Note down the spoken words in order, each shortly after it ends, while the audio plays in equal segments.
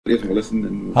We'll listen.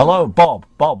 And hello, Bob.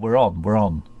 Bob, we're on. We're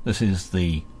on. This is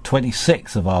the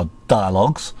 26th of our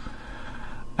dialogues.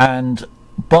 And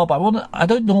Bob, I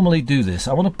don't normally do this.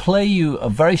 I want to play you a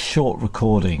very short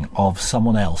recording of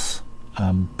someone else,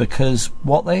 because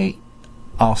what they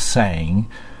are saying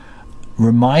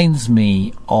reminds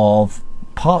me of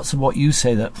parts of what you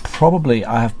say that probably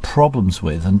I have problems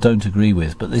with and don't agree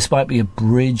with, but this might be a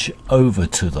bridge over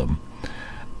to them.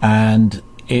 And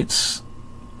it's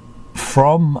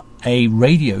from a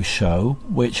radio show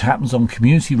which happens on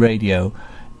community radio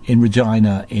in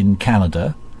Regina in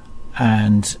Canada,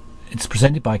 and it's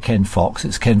presented by Ken Fox.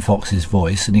 It's Ken Fox's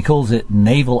voice, and he calls it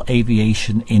Naval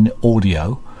Aviation in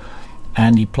Audio,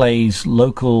 and he plays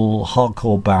local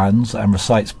hardcore bands and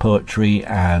recites poetry,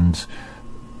 and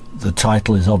the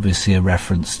title is obviously a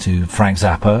reference to Frank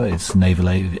Zappa. It's Naval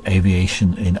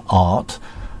Aviation in Art,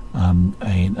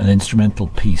 an instrumental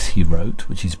piece he wrote,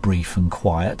 which is brief and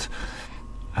quiet.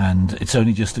 And it's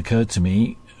only just occurred to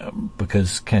me,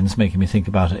 because Ken's making me think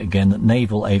about it again, that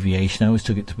naval aviation, I always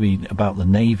took it to be about the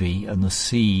Navy and the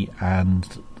sea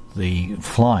and the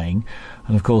flying.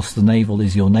 And of course the navel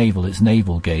is your navel, it's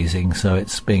navel gazing, so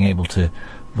it's being able to,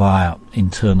 via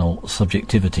internal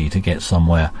subjectivity, to get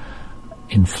somewhere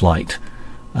in flight.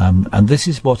 And this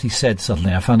is what he said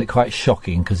suddenly. I found it quite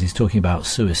shocking, because he's talking about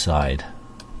suicide.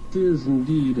 It is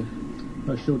indeed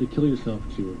a show to kill yourself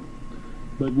to.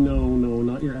 But no,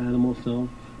 not your animal self.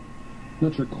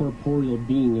 Not your corporeal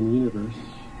being in the universe.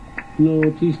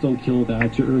 No, please don't kill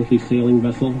that, your earthly sailing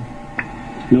vessel.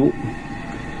 No.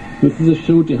 This is a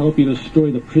show to help you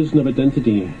destroy the prison of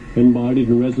identity, embodied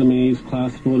in resumes,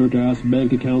 class photographs,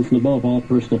 bank accounts, and above all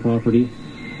personal property.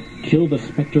 Kill the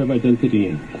specter of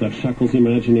identity that shackles the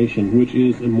imagination, which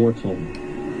is immortal.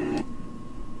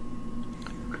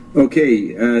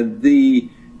 Okay,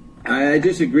 I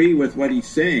disagree with what he's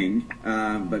saying,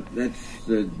 but that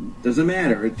doesn't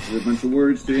matter. It's a bunch of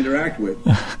words to interact with.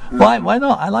 Why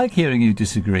not? I like hearing you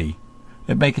disagree.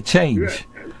 It'd make a change.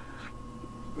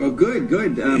 Oh, good.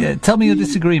 Tell me your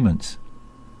disagreements.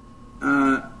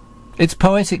 It's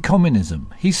poetic communism.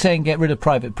 He's saying get rid of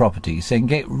private property. He's saying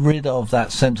get rid of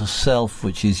that sense of self,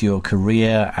 which is your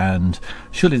career, and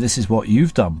surely this is what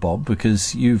you've done, Bob,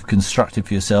 because you've constructed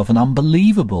for yourself an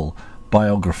unbelievable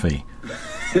biography.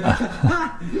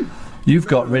 You've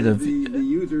got rid of... The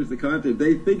users, the content,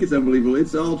 they think it's unbelievable.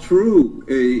 It's all true,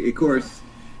 of course.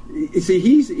 You see,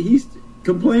 he's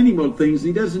complaining about things.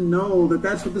 He doesn't know that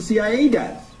that's what the CIA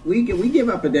does. We give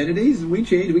up identities, and we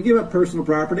change. We give up personal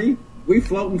property. We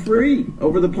floating free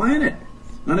over the planet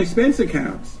on expense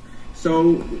accounts.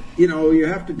 So, you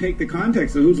have to take the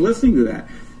context of who's listening to that.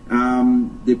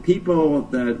 The people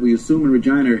that we assume in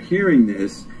Regina are hearing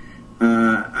this,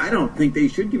 I don't think they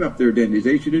should give up their identities.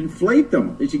 They should inflate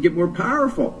them. They should get more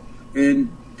powerful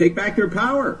and take back their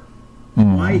power.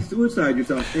 Why suicide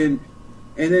yourself? And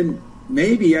then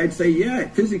maybe I'd say,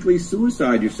 physically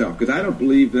suicide yourself, because I don't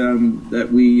believe that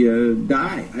we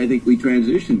die. I think we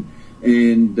transition.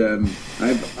 And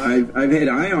I've had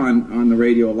Ion on the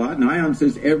radio a lot, and Ion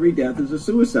says every death is a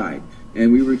suicide.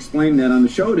 And we were explaining that on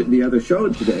the other show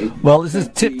today. Well, this has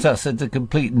tipped us into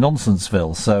complete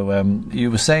nonsenseville. So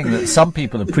you were saying that some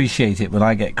people appreciate it when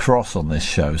I get cross on this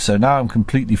show. So now I'm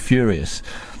completely furious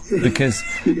because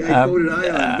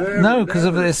because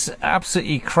of this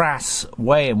absolutely crass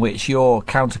way in which your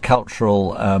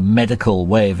countercultural medical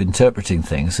way of interpreting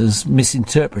things has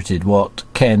misinterpreted what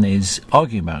Ken is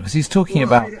arguing about. Because he's talking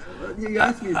about... You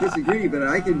asked me to disagree, but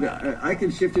I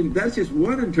can shift in. That's just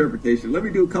one interpretation. Let me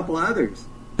do a couple others.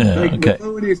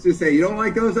 McLuhan used to say, you don't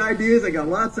like those ideas? I got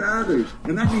lots of others.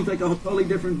 And that means like a totally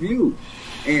different view.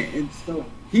 And so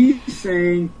he's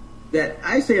saying that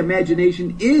I say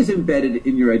imagination is embedded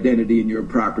in your identity and your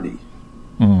property.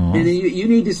 And you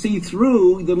need to see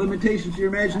through the limitations of your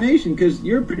imagination, because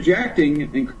you're projecting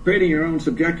and creating your own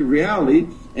subjective reality,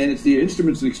 and it's the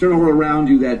instruments and external world around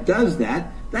you that does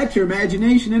that. That's your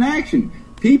imagination in action.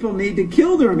 People need to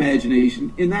kill their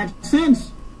imagination in that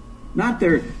sense, not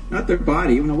their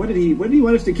body. What did he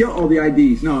want us to kill? Oh, the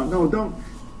IDs. No, don't.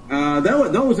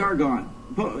 Those are gone.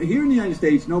 Here in the United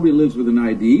States, nobody lives with an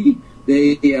ID.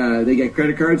 They get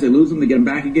credit cards, they lose them, they get them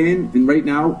back again, and right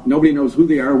now nobody knows who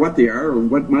they are, what they are, or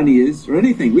what money is, or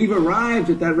anything. We've arrived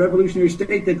at that revolutionary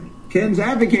state that Ken's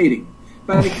advocating.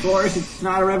 But of course, it's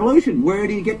not a revolution. Where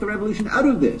do you get the revolution out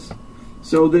of this?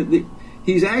 So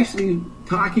he's actually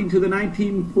talking to the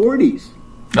 1940s.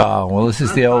 Oh, well, this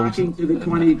is the old... To the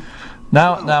 20...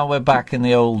 Now we're back in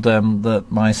the old that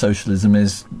my socialism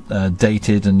is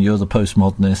dated and you're the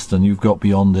postmodernist and you've got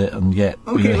beyond it, and yet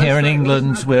here in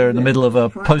England we're in the middle of a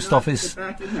post office.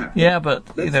 Yeah, but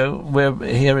we're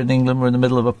here in England, we're in the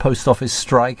middle of a post office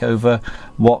strike over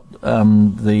what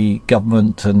the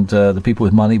government and the people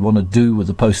with money want to do with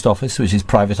the post office, which is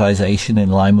privatisation, in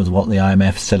line with what the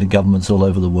IMF is telling governments all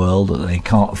over the world, that they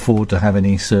can't afford to have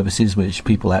any services which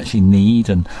people actually need.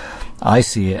 And I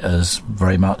see it as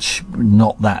very much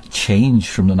not that changed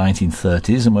from the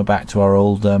 1930s, and we're back to our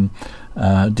old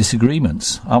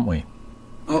disagreements, aren't we?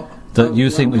 You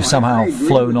think we've somehow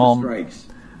flown on? Strikes.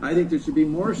 I think there should be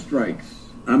more strikes.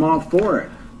 I'm all for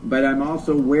it, but I'm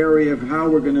also wary of how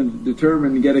we're going to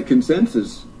determine and get a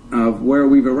consensus of where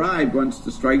we've arrived once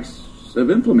the strikes have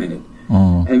implemented.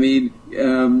 I mean,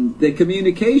 the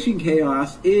communication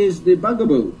chaos is the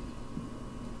bugaboo.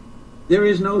 There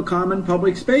is no common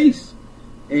public space.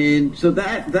 And so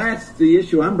that's the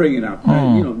issue I'm bringing up.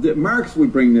 Marx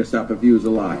would bring this up if he was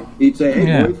alive. He'd say,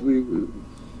 hey, boys,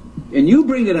 and you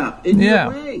bring it up in your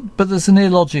way. But there's an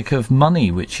illogic of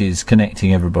money which is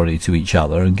connecting everybody to each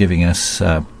other and giving us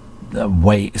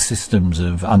systems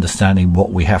of understanding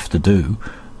what we have to do.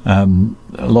 A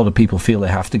lot of people feel they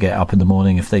have to get up in the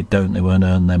morning. If they don't, they won't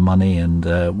earn their money and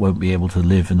won't be able to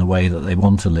live in the way that they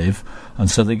want to live, and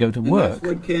so they go to work.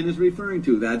 That's what Ken is referring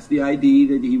to. That's the ID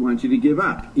that he wants you to give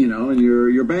up, in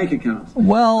your bank accounts.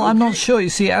 Well, I'm not sure. You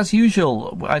see, as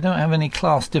usual, I don't have any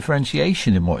class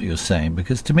differentiation in what you're saying,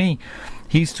 because to me,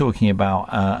 he's talking about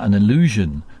an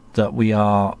illusion that we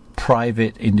are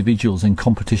private individuals in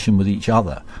competition with each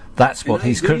other. That's what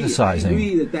he's criticising. I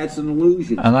agree that that's an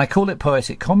illusion. And I call it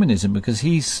poetic communism because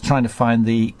he's trying to find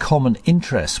the common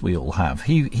interests we all have.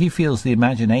 He feels the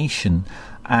imagination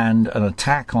and an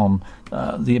attack on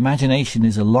the imagination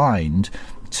is aligned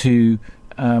to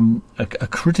a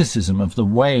criticism of the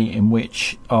way in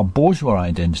which our bourgeois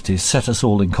identities set us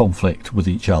all in conflict with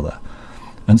each other.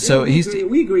 And so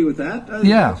we agree with that.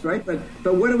 That's right.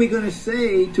 But what are we going to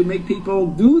say to make people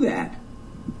do that?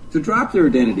 To drop their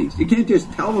identities? You can't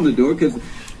just tell them to do it, because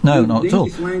not at all.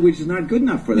 English language is not good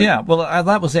enough for that. Yeah, well,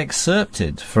 that was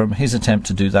excerpted from his attempt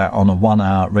to do that on a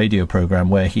 1-hour radio program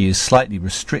where he is slightly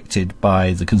restricted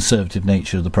by the conservative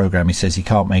nature of the program. He says he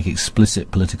can't make explicit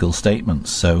political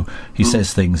statements, so he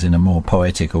says things in a more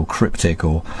poetic or cryptic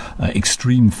or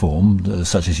extreme form,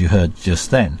 such as you heard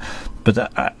just then. But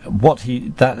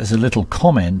that is a little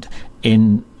comment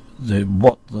in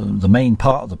the main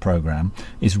part of the program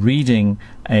is reading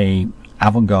a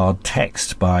avant-garde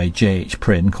text by J.H.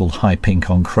 Prynne called High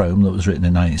Pink on Chrome that was written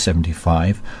in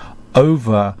 1975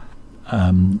 over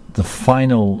the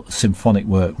final symphonic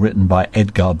work written by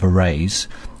Edgar Varese,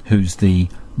 who's the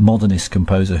modernist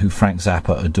composer who Frank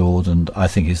Zappa adored, and I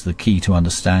think is the key to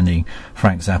understanding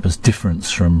Frank Zappa's difference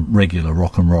from regular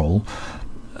rock and roll.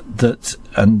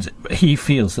 And he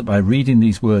feels that by reading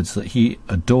these words that he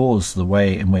adores the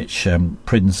way in which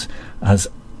Prynne has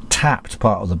tapped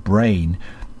part of the brain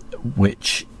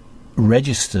which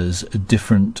registers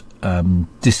different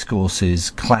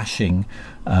discourses clashing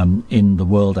in the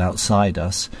world outside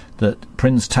us, that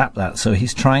Prynne's tapped that. So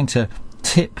he's trying to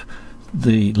tip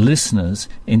the listeners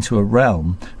into a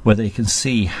realm where they can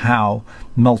see how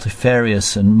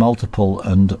multifarious and multiple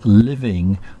and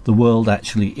living the world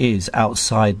actually is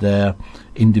outside their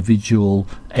individual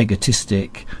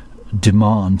egotistic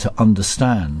demand to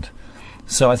understand.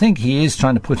 So I think he is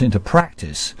trying to put into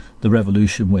practice the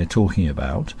revolution we're talking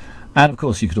about. And of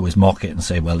course you could always mock it and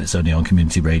say, well, it's only on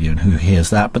community radio and who hears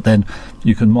that? But then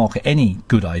you can mock any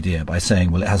good idea by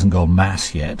saying, well, it hasn't gone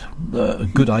mass yet.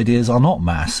 Good ideas are not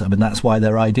mass. I mean, that's why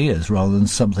they're ideas rather than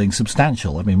something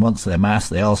substantial. I mean, once they're mass,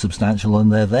 they are substantial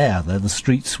and they're there. They're the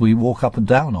streets we walk up and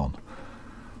down on.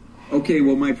 Okay,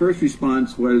 well, my first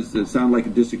response was to sound like a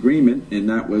disagreement, and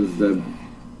that was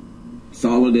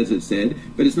solid as it said,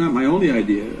 but it's not my only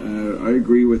idea. I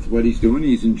agree with what he's doing.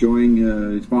 He's enjoying,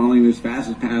 he's following his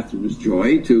fastest path to his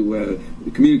joy to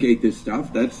communicate this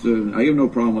stuff. That's I have no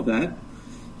problem with that.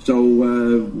 So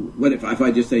what if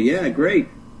I just say, yeah, great,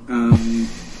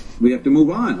 we have to move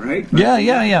on, right?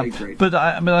 Yeah. But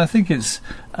I think it's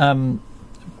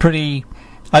pretty.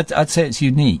 I'd say it's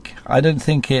unique. I don't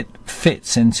think it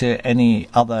fits into any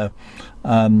other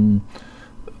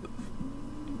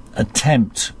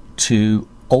attempt to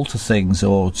alter things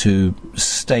or to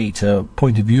state a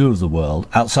point of view of the world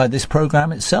outside this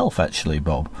program itself, actually,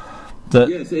 Bob.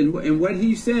 Yes, and what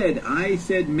he said, I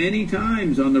said many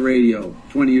times on the radio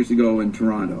 20 years ago in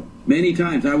Toronto. Many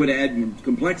times. I would add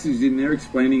complexities in there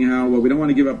explaining how, well, we don't want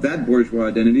to give up that bourgeois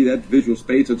identity, that visual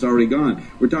space that's already gone.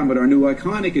 We're talking about our new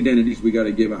iconic identities we got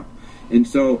to give up. And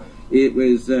so it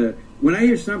was, when I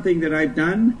hear something that I've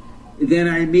done, then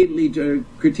I immediately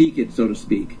critique it, so to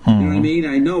speak. You know what I mean?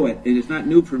 I know it, and it's not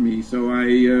new for me, so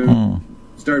I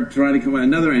start trying to come at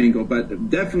another angle. But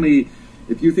definitely,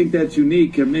 if you think that's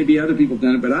unique, maybe other people have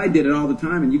done it, but I did it all the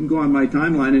time, and you can go on my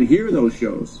timeline and hear those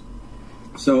shows.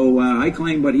 So I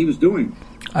claim what he was doing.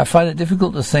 I find it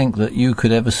difficult to think that you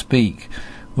could ever speak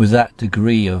with that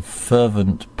degree of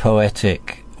fervent,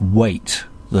 poetic weight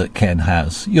that Ken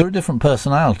has. You're a different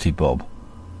personality, Bob.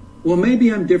 Well,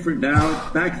 maybe I'm different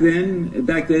now. Back then,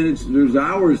 there's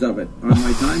hours of it on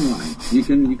my timeline.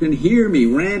 You can hear me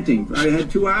ranting. I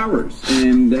had 2 hours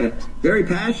and very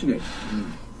passionate.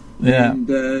 Yeah.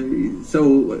 And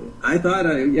so I thought,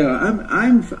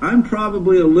 I'm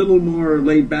probably a little more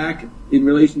laid back in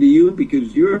relation to you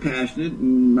because you're passionate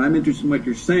and I'm interested in what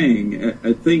you're saying.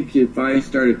 I think if I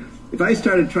started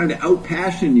trying to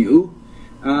out-passion you,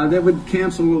 that would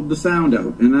cancel the sound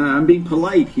out. And I'm being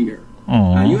polite here.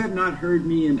 You have not heard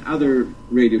me in other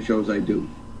radio shows I do.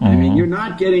 I mean, you're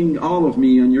not getting all of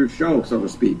me on your show, so to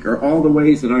speak, or all the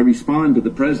ways that I respond to the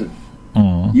present.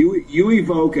 You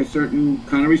evoke a certain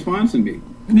kind of response in me.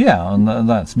 Yeah, and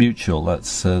that's mutual.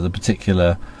 That's the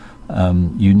particular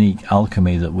unique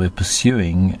alchemy that we're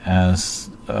pursuing as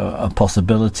a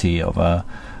possibility of a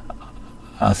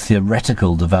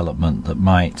theoretical development that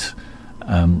might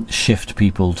shift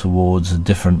people towards a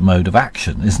different mode of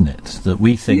action, isn't it? That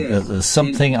we think that there's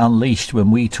something unleashed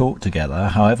when we talk together,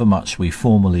 however much we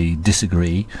formally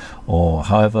disagree or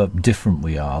however different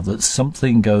we are, that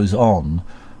something goes on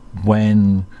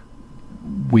when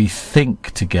we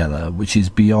think together, which is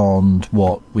beyond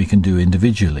what we can do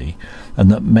individually,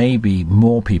 and that maybe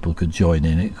more people could join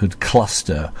in. It could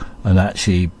cluster and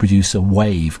actually produce a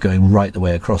wave going right the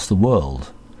way across the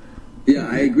world. Yeah,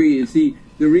 I agree. And see,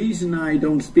 the reason I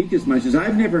don't speak as much is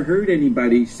I've never heard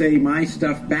anybody say my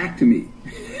stuff back to me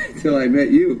until I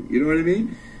met you. You know what I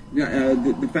mean?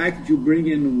 The fact that you bring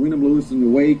in Wyndham Lewis and the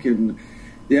Wake and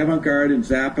the avant-garde and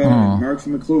Zappa and Marx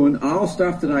and McLuhan, all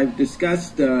stuff that I've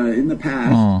discussed in the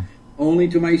past, only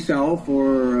to myself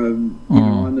or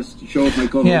on the shows my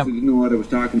co-hosts who didn't know what I was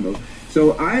talking about.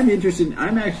 So I'm interested.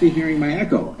 I'm actually hearing my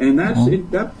echo, and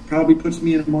that probably puts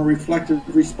me in a more reflective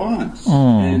response.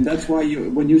 And that's why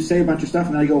when you say a bunch of stuff,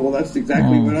 and I go, well, that's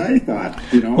exactly what I thought.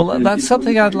 You know, well, that's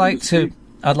something I'd like to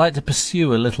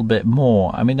pursue a little bit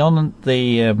more. I mean, on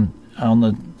the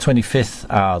 25th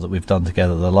hour that we've done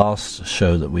together, the last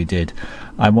show that we did,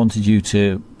 I wanted you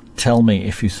to tell me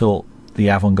if you thought the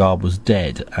avant-garde was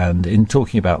dead, and in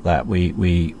talking about that,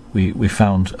 we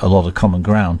found a lot of common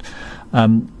ground.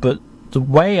 But the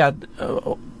way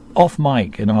off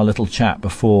mic in our little chat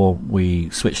before we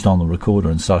switched on the recorder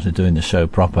and started doing the show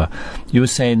proper, you were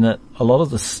saying that a lot of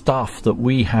the stuff that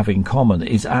we have in common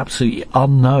is absolutely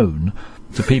unknown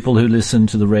to people who listen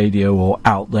to the radio or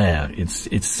out there.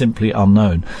 It's simply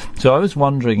unknown. So I was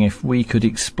wondering if we could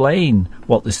explain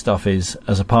what this stuff is,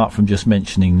 as apart from just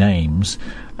mentioning names,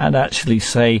 and actually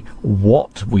say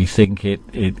what we think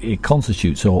it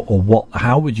constitutes, or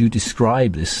how would you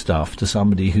describe this stuff to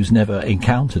somebody who's never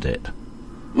encountered it?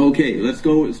 Okay, let's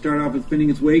start off with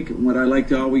Finnegans Wake. What I like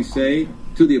to always say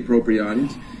to the appropriate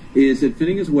audience is that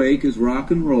Finnegans Wake is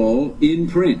rock and roll in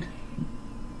print.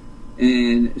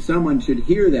 And someone should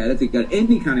hear that if they've got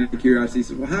any kind of curiosity.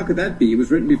 Says, well, how could that be? It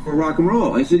was written before rock and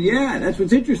roll. I said, yeah, that's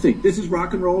what's interesting. This is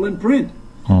rock and roll in print.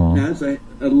 Now, that's a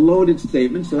loaded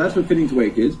statement, so that's what Finnegans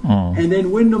Wake is. And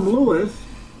then Wyndham Lewis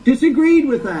disagreed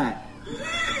with that.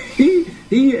 He,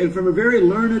 from a very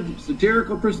learned,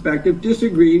 satirical perspective,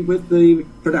 disagreed with the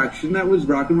production that was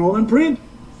rock and roll in print.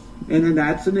 And then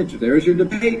that's an interest. There's your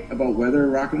debate about whether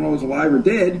rock and roll is alive or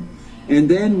dead. And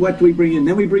then what do we bring in?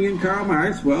 Then we bring in Karl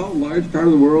Marx. Well, a large part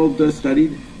of the world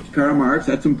studied Karl Marx.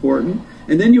 That's important.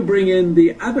 And then you bring in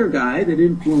the other guy that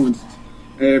influenced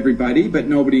everybody, but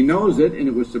nobody knows it, and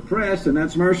it was suppressed, and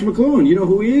that's Marshall McLuhan. You know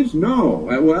who he is? No.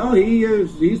 Well,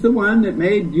 he's the one that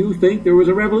made you think there was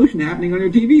a revolution happening on your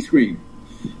TV screen,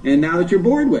 and now that you're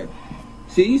bored with.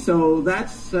 See, so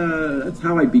that's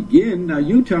how I begin. Now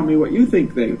you tell me what you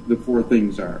think the four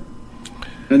things are.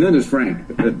 And then there's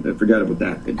Frank. I forgot about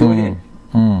that. But go ahead.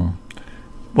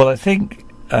 Well, I think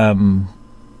I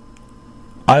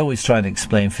always try and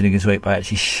explain Finnegans Wake by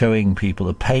actually showing people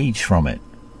a page from it.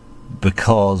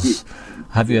 Because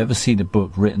have you ever seen a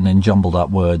book written in jumbled up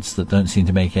words that don't seem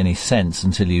to make any sense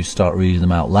until you start reading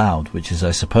them out loud, which is,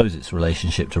 I suppose, its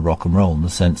relationship to rock and roll, in the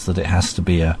sense that it has to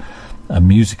be a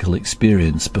musical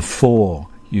experience before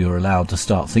you're allowed to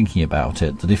start thinking about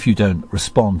it, that if you don't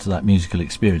respond to that musical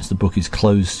experience, the book is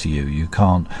closed to you. You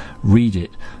can't read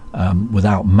it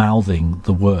without mouthing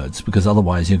the words, because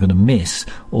otherwise you're going to miss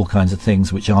all kinds of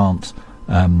things which aren't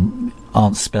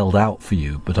spelled out for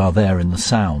you, but are there in the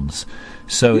sounds.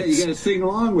 So you got to sing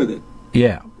along with it.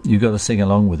 Yeah, you've got to sing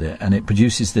along with it, and it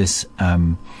produces this. I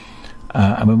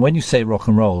mean, when you say rock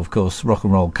and roll, of course, rock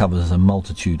and roll covers a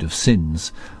multitude of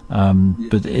sins.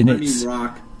 But in its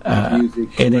rock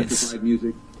music, in its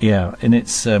music. Yeah, in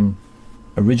its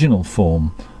original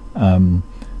form,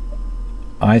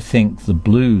 I think the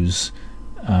blues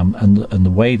and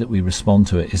the way that we respond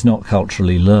to it is not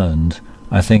culturally learned.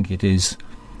 I think it is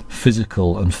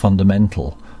physical and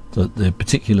fundamental. That the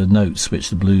particular notes which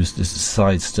the blues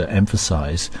decides to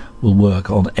emphasize will work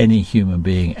on any human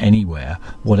being anywhere,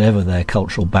 whatever their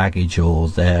cultural baggage or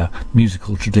their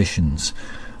musical traditions.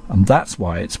 And that's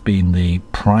why it's been the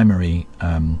primary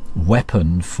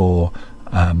weapon for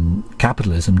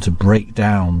capitalism to break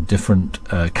down different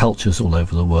cultures all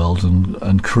over the world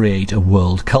and create a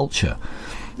world culture.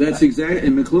 That's exactly,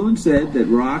 and McLuhan said that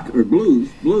rock or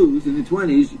blues in the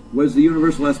 20s was the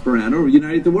universal Esperanto, or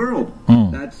united the world.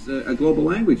 That's a global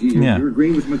language. You're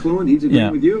agreeing with McLuhan; he's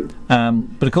agreeing with you.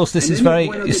 But of course, this is very.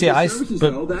 You see,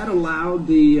 that allowed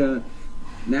the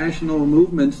national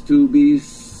movements to be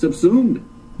subsumed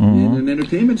in an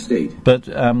entertainment state. But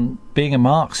being a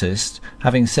Marxist,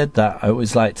 having said that, I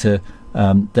always like to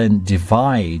then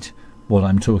divide what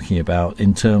I'm talking about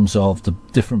in terms of the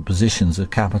different positions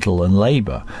of capital and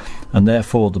labour, and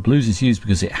therefore the blues is used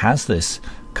because it has this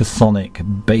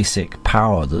chthonic basic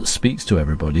power that speaks to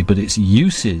everybody, but its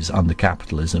uses under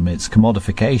capitalism, its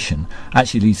commodification,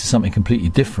 actually leads to something completely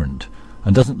different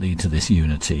and doesn't lead to this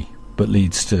unity, but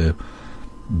leads to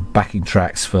backing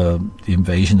tracks for the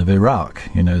invasion of Iraq,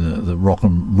 the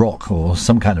rock or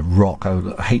some kind of rock.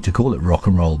 I hate to call it rock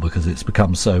and roll because it's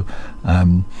become so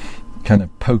kind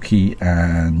of pokey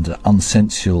and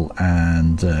unsensual,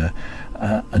 and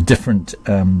a different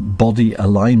body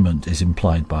alignment is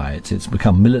implied by it. It's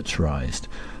become militarized.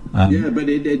 But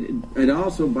it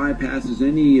also bypasses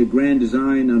any grand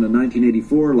design on a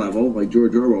 1984 level, like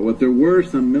George Orwell. If there were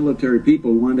some military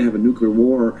people who wanted to have a nuclear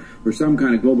war or some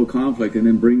kind of global conflict and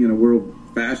then bring in a world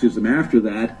fascism after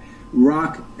that,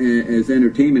 rock as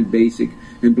entertainment basic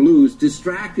and blues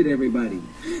distracted everybody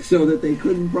so that they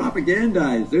couldn't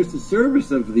propagandize. There's the service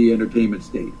of the entertainment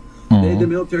state. The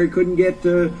military couldn't get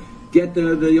the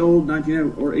old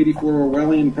 1984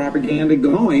 Orwellian propaganda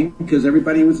going because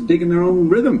everybody was digging their own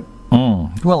rhythm.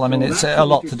 Well, I mean, it's a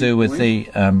lot to do with the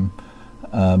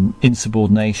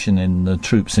insubordination in the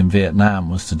troops in Vietnam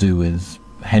was to do with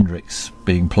Hendrix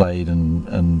being played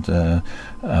and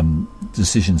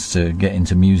decisions to get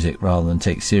into music rather than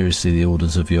take seriously the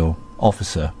orders of your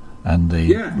officer, and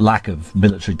the lack of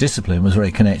military discipline was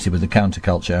very connected with the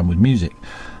counterculture and with music.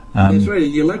 That's right.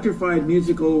 The electrified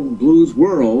musical blues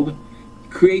world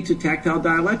creates a tactile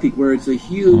dialectic where it's a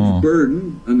huge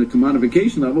burden on the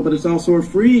commodification level, but it's also a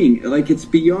freeing, like it's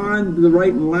beyond the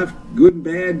right and left, good and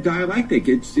bad dialectic.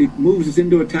 It moves us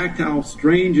into a tactile,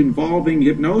 strange, involving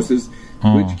hypnosis,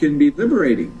 which can be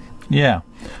liberating. Yeah.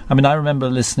 I mean, I remember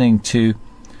listening to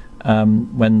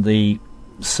when the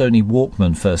Sony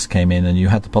Walkman first came in and you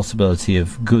had the possibility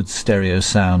of good stereo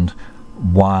sound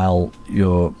while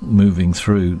you're moving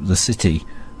through the city,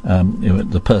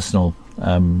 the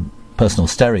personal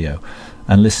stereo,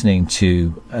 and listening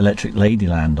to Electric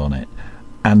Ladyland on it,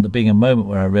 and there being a moment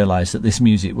where I realised that this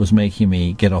music was making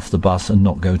me get off the bus and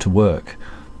not go to work,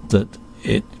 that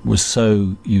it was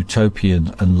so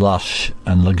utopian and lush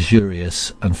and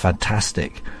luxurious and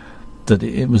fantastic that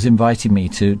it was inviting me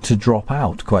to drop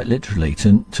out, quite literally,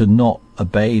 to not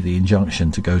obey the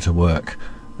injunction to go to work,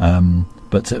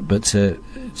 but to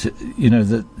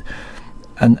that.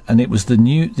 And it was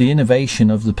the innovation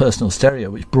of the personal stereo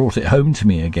which brought it home to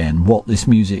me again, what this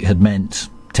music had meant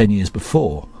 10 years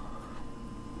before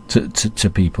to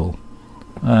people.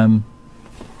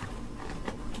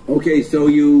 Okay, so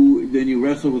you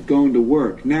wrestle with going to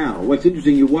work. Now, what's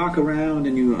interesting, you walk around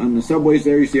and on the subways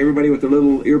there, you see everybody with their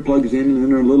little earplugs in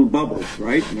and their little bubbles,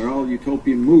 right? And they're all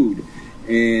utopian mood.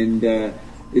 And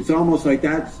it's almost like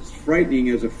that's frightening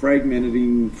as a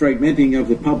fragmenting of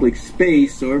the public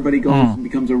space, so everybody goes and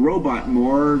becomes a robot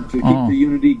more to keep the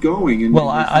unity going. And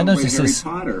I noticed this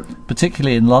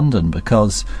particularly in London,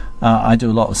 because I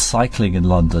do a lot of cycling in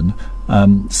London,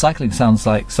 Cycling sounds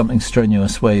like something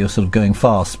strenuous where you're sort of going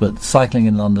fast, but cycling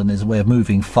in London is a way of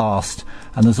moving fast,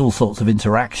 and there's all sorts of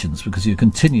interactions because you're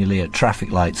continually at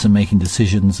traffic lights and making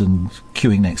decisions and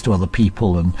queuing next to other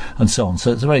people and so on.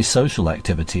 So it's a very social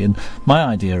activity, and my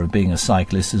idea of being a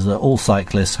cyclist is that all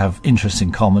cyclists have interests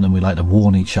in common, and we like to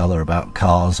warn each other about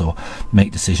cars or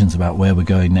make decisions about where we're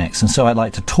going next. And so I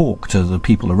like to talk to the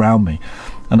people around me.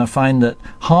 And I find that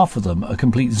half of them are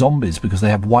complete zombies because they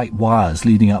have white wires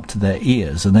leading up to their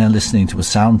ears and they're listening to a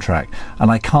soundtrack,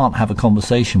 and I can't have a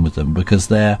conversation with them because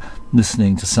they're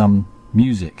listening to some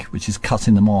music which is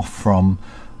cutting them off from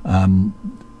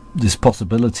this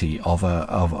possibility of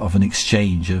an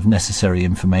exchange of necessary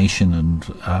information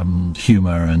and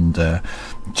humour and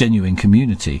genuine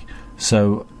community.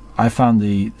 So I found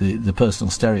the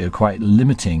personal stereo quite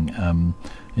limiting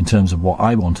in terms of what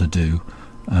I want to do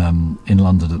in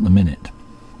London at the minute.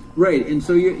 Right, and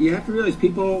so you have to realize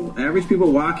average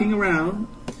people walking around,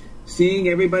 seeing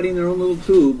everybody in their own little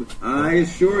tube, I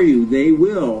assure you they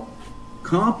will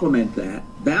complement that,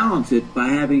 balance it by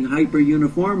having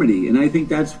hyper-uniformity. And I think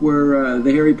that's where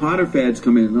the Harry Potter fads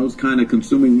come in, those kind of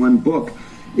consuming one book,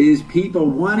 is people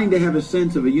wanting to have a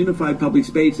sense of a unified public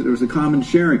space that there's a common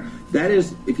sharing. That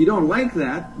is, if you don't like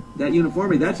that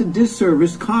uniformity, that's a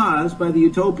disservice caused by the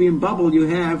utopian bubble you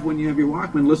have when you have your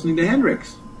Walkman listening to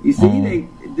Hendrix. You see,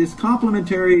 this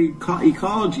complementary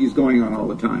ecology is going on all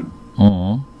the time.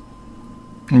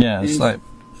 Yeah, it's like,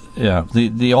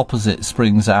 the opposite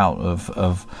springs out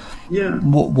of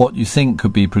what you think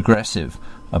could be progressive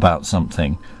about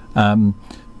something.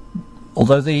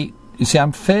 Although you see,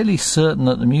 I'm fairly certain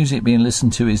that the music being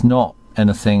listened to is not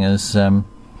anything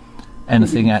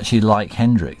actually like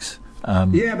Hendrix. But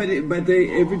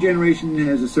every generation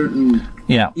has a certain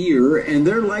ear, and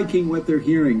they're liking what they're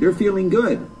hearing. They're feeling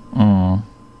good. It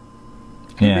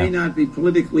may not be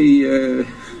politically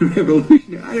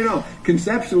revolutionary. I don't know.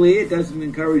 Conceptually, it doesn't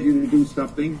encourage you to do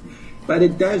something, but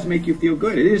it does make you feel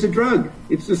good. It is a drug.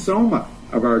 It's the soma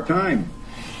of our time.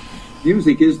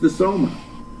 Music is the soma.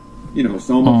 You know,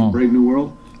 soma for Brave New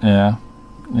World. Yeah.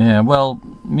 Well,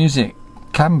 music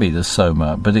can be the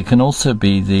soma, but it can also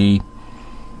be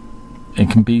it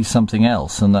can be something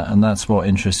else, and that's what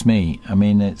interests me. I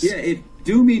mean, it's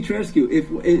Dumitrescu.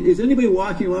 Is anybody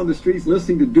walking along the streets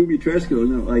listening to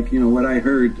Dumitrescu, like what I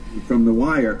heard from The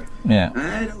Wire? Yeah,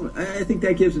 I think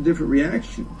that gives a different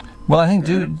reaction. Well, I think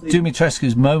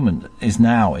Dumitrescu's moment is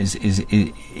now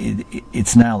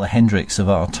it's now the Hendrix of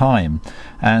our time,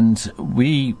 and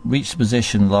we reached a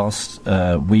position last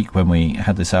week when we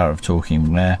had this hour of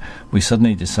talking where we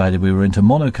suddenly decided we were into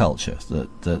monoculture,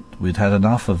 that we'd had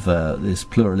enough of this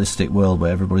pluralistic world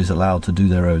where everybody's allowed to do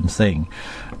their own thing,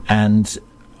 and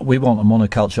we want a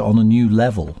monoculture on a new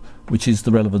level, which is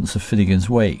the relevance of Finnegans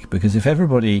Wake, because if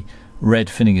everybody read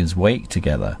Finnegans Wake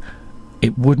together,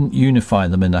 it wouldn't unify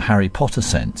them in a Harry Potter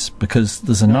sense, because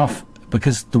there's enough,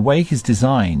 because the Wake is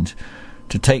designed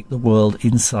to take the world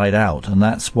inside out, and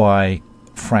that's why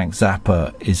Frank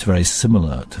Zappa is very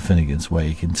similar to Finnegans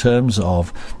Wake in terms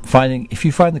of if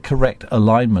you find the correct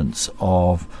alignments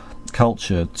of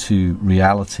culture to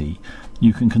reality,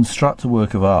 you can construct a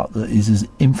work of art that is as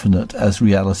infinite as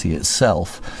reality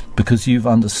itself, because you've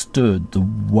understood the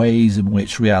ways in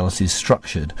which reality is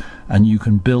structured, and you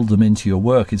can build them into your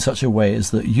work in such a way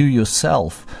as that you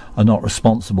yourself are not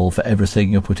responsible for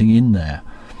everything you're putting in there.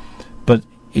 But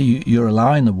you're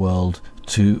allowing the world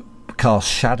to cast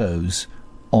shadows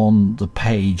on the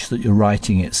page that you're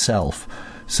writing itself,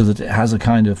 so that it has a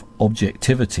kind of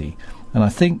objectivity. And I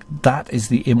think that is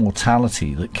the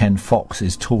immortality that Ken Fox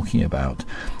is talking about.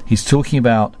 He's talking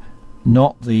about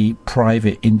not the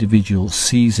private individual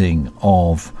seizing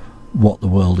of what the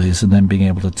world is and then being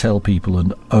able to tell people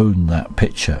and own that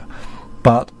picture,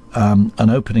 but an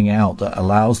opening out that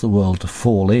allows the world to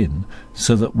fall in,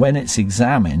 so that when it's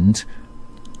examined,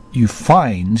 you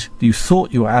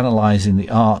thought you were analysing the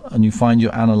art, and you find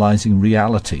you're analysing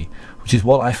reality, which is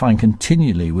what I find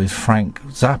continually with Frank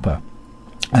Zappa.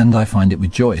 And I find it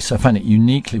with Joyce. I find it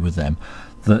uniquely with them,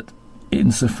 that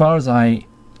insofar as I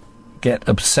get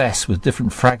obsessed with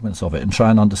different fragments of it and try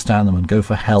and understand them and go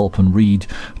for help and read,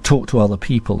 talk to other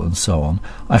people and so on,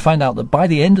 I find out that by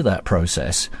the end of that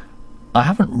process, I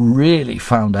haven't really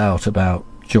found out about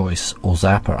Joyce or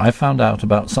Zappa. I found out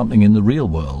about something in the real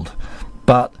world,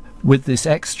 but with this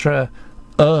extra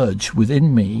urge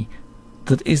within me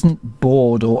that isn't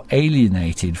bored or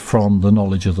alienated from the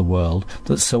knowledge of the world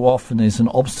that so often is an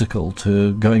obstacle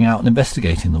to going out and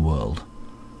investigating the world.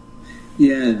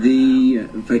 Yeah,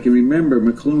 if I can remember,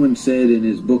 McLuhan said in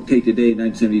his book Take Today,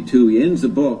 1972, he ends the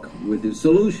book with his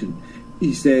solution.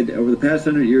 he said, over the past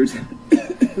 100 years,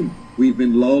 we've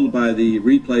been lulled by the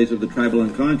replays of the tribal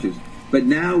unconscious. But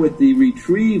now with the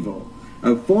retrieval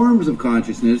of forms of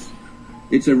consciousness,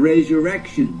 it's a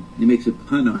resurrection. He makes a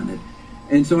pun on it.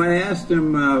 And so I asked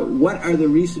him, what are the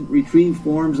recent retrieved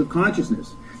forms of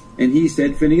consciousness? And he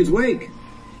said, Finnegans Wake.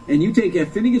 And you take a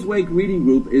Finnegans Wake reading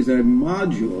group is a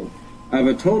module of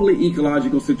a totally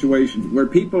ecological situation where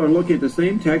people are looking at the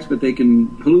same text, but they can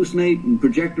hallucinate and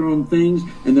project their own things,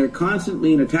 and they're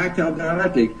constantly in a tactile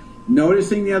dialectic,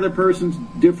 noticing the other person's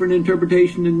different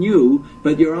interpretation than you,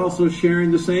 but you're also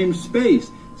sharing the same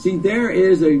space. See, there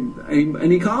is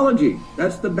an ecology.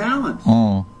 That's the balance.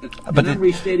 But I'm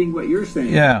restating what you're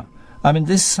saying. Yeah. I mean,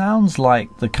 this sounds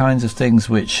like the kinds of things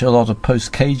which a lot of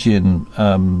post-Cagean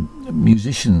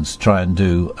musicians try and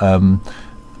do.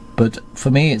 But for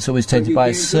me, it's always tainted by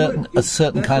a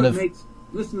certain kind of...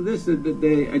 Listen to this.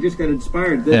 I just got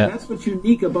inspired. That's what's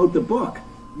unique about the book.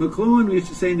 McLuhan used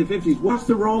to say in the 50s, what's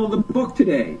the role of the book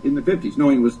today in the 50s?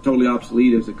 Knowing it was totally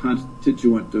obsolete as a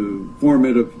constituent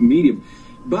formative medium.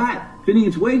 But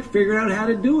Finnegans Wake figured out how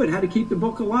to do it, how to keep the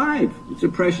book alive. It's a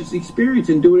precious experience,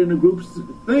 and do it in a group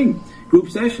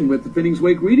session with the Finnegans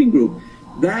Wake reading group.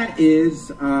 That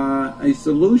is a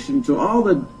solution to all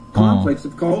the conflicts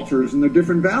of cultures and their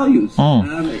different values.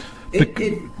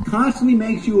 It constantly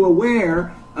makes you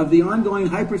aware of the ongoing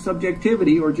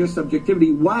hypersubjectivity or just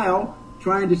subjectivity while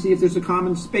trying to see if there's a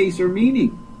common space or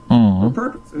meaning or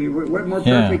purpose. I mean, what more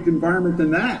perfect environment than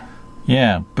that?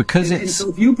 Yeah, because and so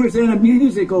if you present a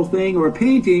musical thing or a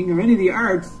painting or any of the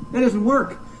arts, that doesn't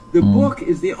work. The book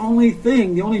is the only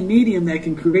thing, the only medium that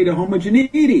can create a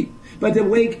homogeneity. But the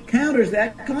Wake counters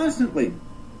that constantly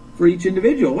for each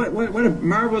individual. What a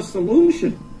marvelous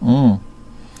solution.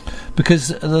 Because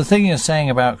the thing you're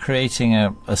saying about creating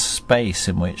a space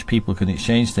in which people can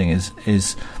exchange things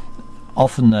is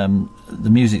often the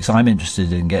musics I'm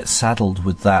interested in gets saddled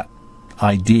with that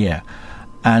idea.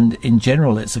 And in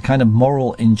general, it's a kind of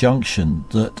moral injunction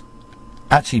that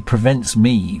actually prevents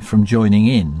me from joining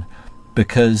in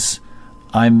because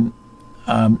I'm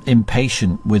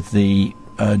impatient with the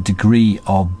degree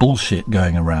of bullshit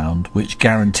going around which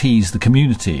guarantees the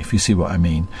community, if you see what I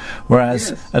mean.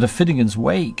 Whereas at a Finnegans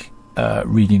Wake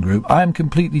reading group, I am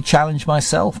completely challenged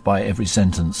myself by every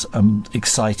sentence. I'm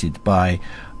excited by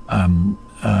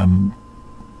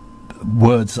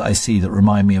words I see that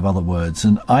remind me of other words,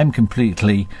 and I'm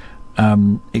completely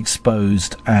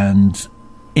exposed and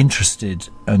interested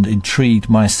and intrigued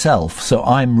myself, so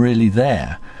I'm really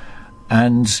there.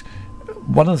 And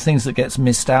one of the things that gets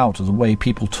missed out of the way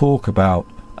people talk about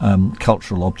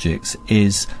cultural objects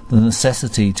is the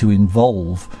necessity to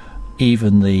involve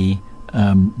even the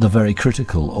very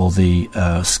critical or the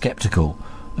skeptical,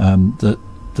 that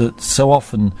so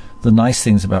often the nice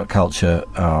things about culture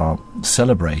are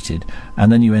celebrated,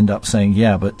 and then you end up saying,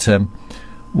 yeah, but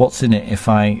what's in it if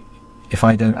I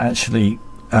don't actually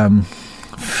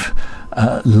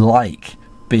like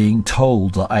being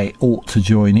told that I ought to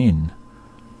join in?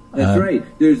 That's right.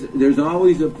 There's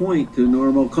always a point to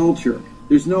normal culture.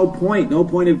 There's no point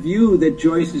of view that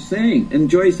Joyce is saying. And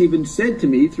Joyce even said to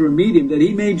me through a medium that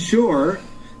he made sure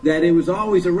that it was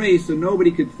always erased so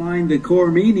nobody could find the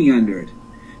core meaning under it.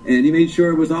 And he made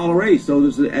sure it was all erased, so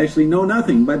there's actually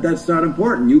nothing. But that's not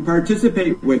important. You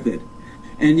participate with it,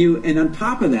 and on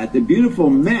top of that, the beautiful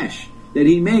mesh that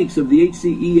he makes of the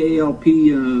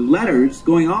HCEALP letters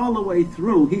going all the way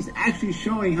through. He's actually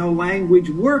showing how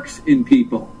language works in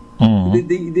people.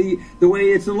 The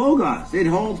way it's a logos, it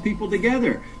holds people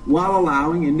together while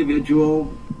allowing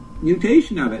individual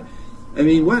mutation of it. I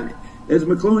mean, as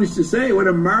McLuhan used to say, what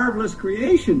a marvelous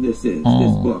creation this is,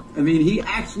 this book. I mean, he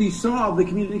actually solved the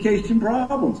communication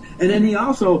problems. And then he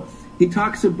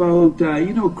talks about,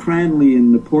 Cranley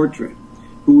in The Portrait,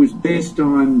 who was based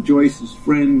on Joyce's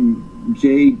friend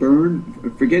J. Byrne, I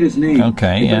forget his name.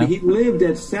 Okay, yeah. But he lived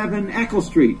at 7 Eccles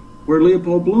Street, where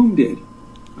Leopold Bloom did.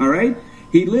 All right?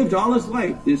 He lived all his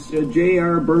life, this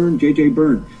J.R. Byrne, J.J.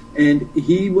 Byrne. And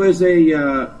he was he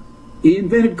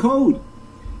invented code.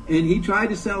 And he tried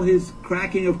to sell his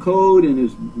cracking of code and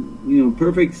his,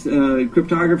 perfect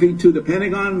cryptography to the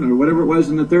Pentagon or whatever it was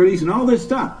in the 30s and all this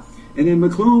stuff. And then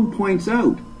McLuhan points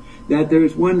out that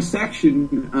there's one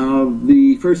section of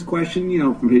the first question,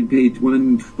 from page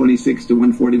 126 to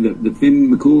 140, the Finn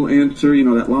McCool answer,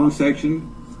 that long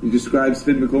section. It describes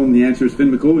Finn McCool and the answer is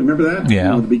Finn McCool. Remember that?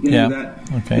 Yeah. The beginning of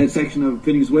that section of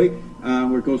Finnegans Wake,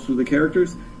 where it goes through the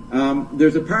characters.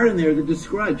 There's a part in there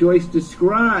that Joyce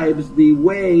describes the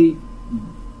way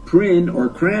Prynne or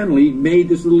Cranley made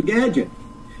this little gadget.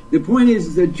 The point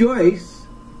is that Joyce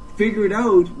figured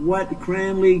out what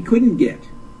Cranley couldn't get.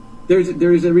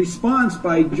 there's a response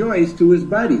by Joyce to his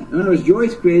buddy. In other words,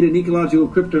 Joyce created an ecological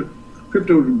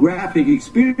cryptographic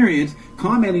experience,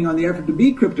 commenting on the effort to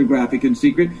be cryptographic and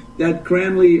secret that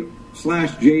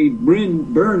Cranley/J.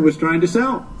 Byrne was trying to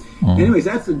sell. Anyways,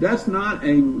 that's not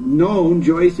a known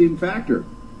Joycean factor.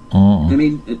 I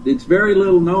mean, it's very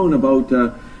little known about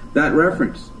that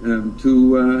reference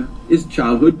to his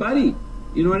childhood buddy.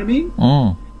 You know what I mean?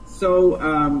 So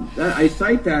I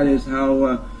cite that as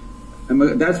how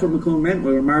that's what McLuhan meant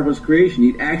with a marvelous creation.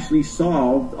 He'd actually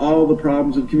solved all the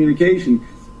problems of communication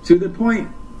to the point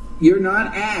you're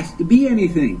not asked to be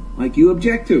anything like you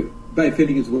object to by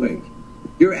Finnegans Wake.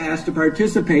 You're asked to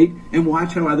participate and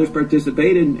watch how others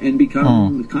participate and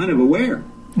become kind of aware.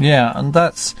 Yeah, and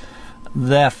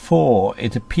therefore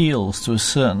it appeals to a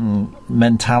certain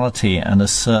mentality and a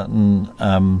certain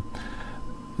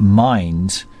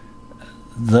mind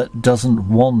that doesn't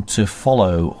want to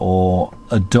follow or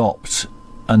adopt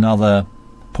another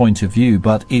point of view,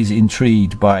 but is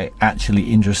intrigued by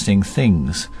actually interesting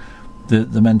things.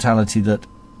 The mentality that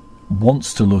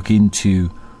wants to look into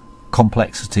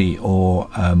complexity or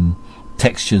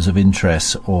textures of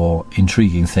interest or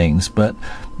intriguing things, but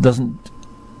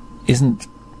isn't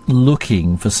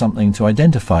looking for something to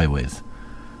identify with.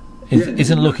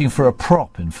 Isn't looking for a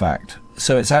prop, in fact.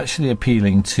 So it's actually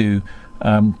appealing to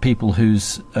people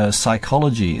whose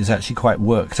psychology is actually quite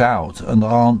worked out and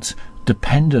aren't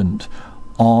dependent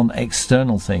on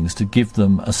external things to give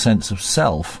them a sense of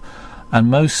self. And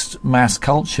most mass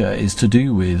culture is to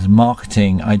do with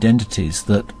marketing identities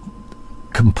that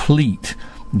complete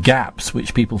gaps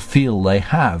which people feel they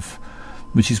have,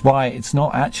 which is why it's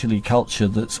not actually culture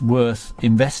that's worth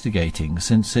investigating,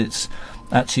 since it's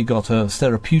actually got a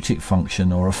therapeutic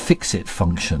function or a fix-it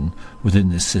function within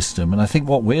this system. And I think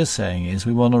what we're saying is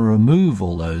we want to remove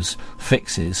all those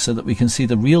fixes so that we can see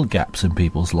the real gaps in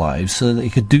people's lives, so that they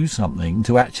could do something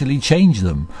to actually change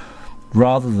them,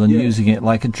 rather than using it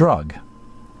like a drug.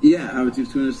 Yeah, I was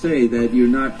just going to say that you're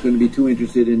not going to be too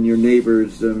interested in your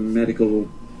neighbor's medical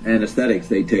anesthetics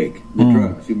they take, the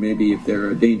drugs. You maybe, if they're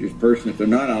a dangerous person, if they're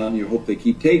not on them, you hope they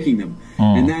keep taking them.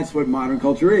 And that's what modern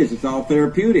culture is. It's all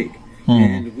therapeutic.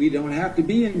 And we don't have to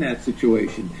be in that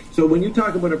situation. So when you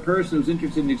talk about a person who's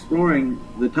interested in exploring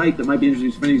the type that might be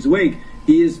interested in Finnegans Wake,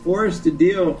 he is forced to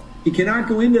deal, he cannot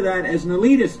go into that as an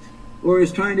elitist or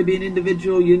as trying to be an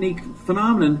individual, unique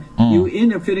phenomenon. You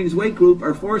in a Finnegans Wake group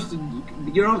are forced to,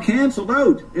 you're all cancelled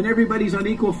out, and everybody's on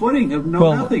equal footing of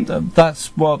nothing. That's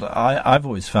what I've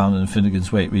always found in a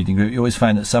Finnegans Wake reading group. You always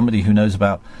find that somebody who knows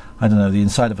about, I don't know, the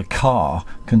inside of a car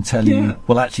can tell you,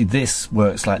 well, actually this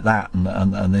works like that,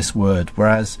 and this word.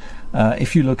 Whereas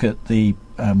if you look at the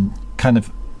kind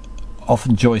of,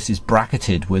 often Joyce is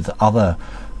bracketed with other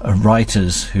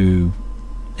writers who,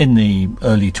 in the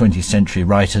early 20th century,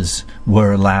 writers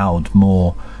were allowed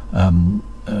more,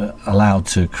 allowed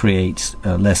to create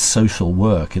less social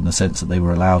work, in the sense that they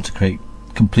were allowed to create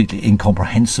completely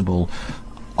incomprehensible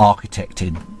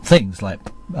architected things like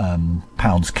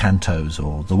Pound's Cantos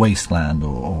or The Wasteland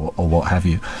or what have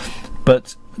you.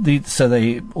 But so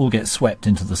they all get swept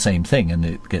into the same thing, and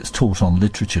it gets taught on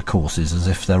literature courses as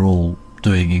if they're all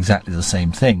doing exactly the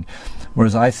same thing.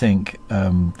 Whereas I think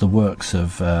the works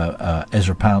of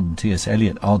Ezra Pound and T.S.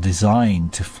 Eliot are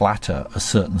designed to flatter a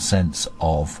certain sense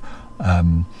of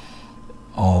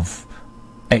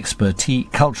expertise,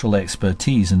 cultural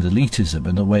expertise and elitism,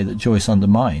 in a way that Joyce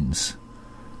undermines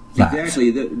that.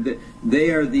 Exactly. They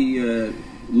are the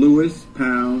Lewis,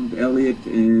 Pound, Eliot,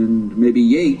 and maybe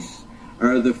Yeats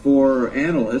are the four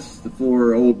analysts, the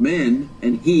four old men,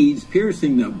 and he's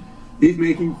piercing them. He's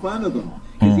making fun of them,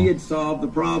 because he had solved the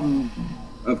problem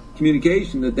of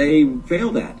communication that they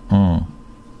failed at. I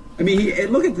mean,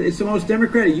 look at it's the most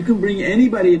democratic. You can bring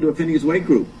anybody into a Finnegans Wake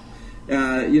group.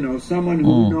 Someone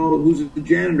who's a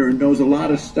janitor and knows a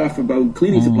lot of stuff about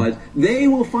cleaning supplies. They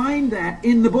will find that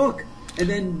in the book, and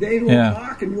then they will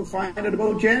talk, and you'll find out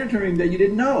about janitoring that you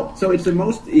didn't know. So it's the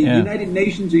most United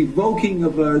Nations evoking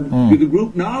of the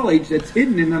group knowledge that's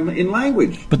hidden in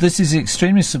language. But this is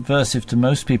extremely subversive to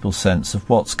most people's sense of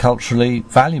what's culturally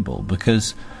valuable,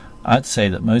 because I'd say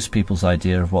that most people's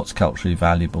idea of what's culturally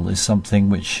valuable is something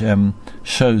which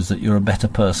shows that you're a better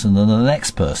person than the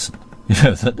next person. You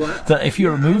know, that if you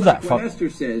remove that what Esther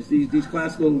says, these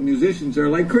classical musicians are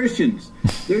like Christians.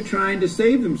 They're trying to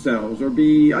save themselves or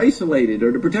be isolated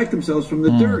or to protect themselves from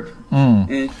the dirt.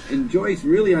 And Joyce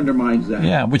really undermines that.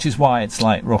 Yeah, which is why it's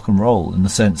like rock and roll, in the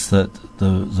sense that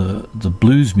the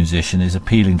blues musician is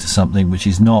appealing to something which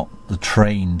is not the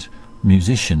trained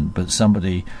musician, but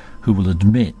somebody who will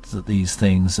admit that these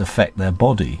things affect their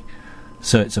body.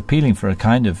 So it's appealing for a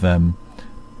kind of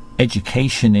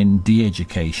education in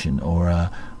de-education, or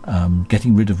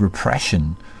getting rid of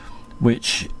repression,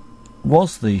 which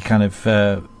was the kind of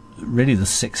really the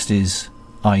 60s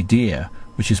idea,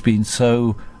 which has been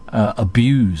so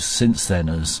abused since then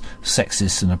as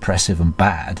sexist and oppressive and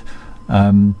bad.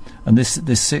 And this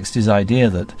 60s idea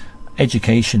that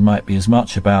education might be as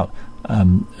much about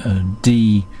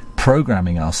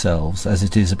deprogramming ourselves as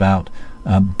it is about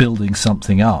building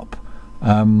something up,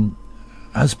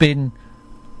 has been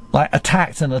like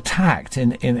attacked and attacked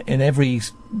in every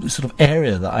sort of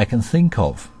area that I can think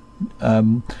of.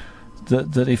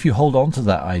 That if you hold on to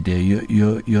that idea,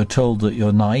 you're told that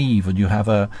you're naive and you have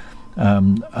a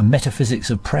metaphysics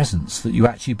of presence, that you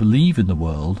actually believe in the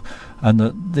world, and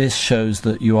that this shows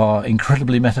that you are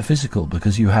incredibly metaphysical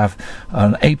because you have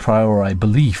an a priori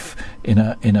belief in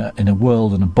a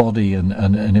world and a body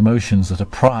and emotions that are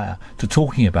prior to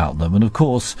talking about them. And of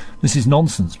course, this is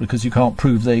nonsense because you can't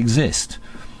prove they exist.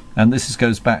 And this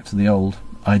goes back to the old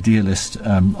idealist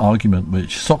argument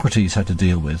which Socrates had to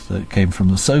deal with, that came from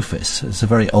the sophists. It's a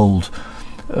very old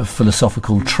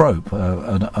philosophical trope,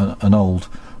 an old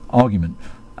argument.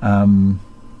 Where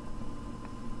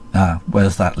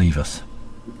does that leave us?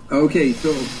 Okay,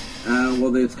 so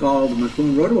well, it's called,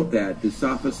 McLuhan wrote about that, the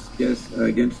sophists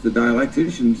against the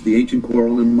dialecticians, the ancient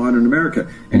quarrel in modern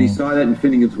America, and he saw that in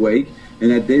Finnegans Wake,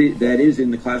 and that is in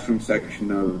the classroom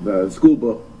section of the school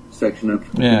book section of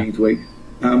Finnegans Wake.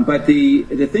 But the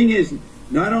thing is,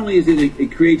 not only is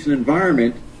it creates an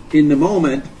environment in the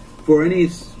moment for any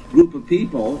group of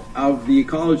people of the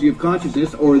ecology of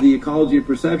consciousness or the ecology of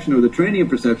perception or the training of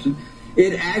perception,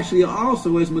 it actually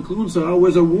also, as McLuhan saw,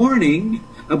 was a warning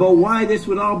about why this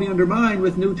would all be undermined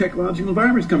with new technological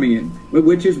environments coming in,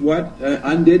 which is what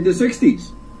undid the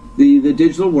 60s. The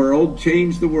digital world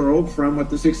changed the world from what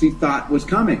the 60s thought was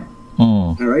coming.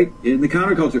 All right, in the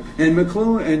counterculture, and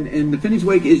McLuhan and the Finnegans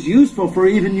Wake is useful for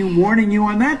even warning you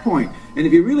on that point. And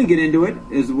if you really get into it,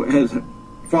 as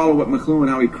follow what McLuhan,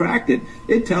 how he cracked it,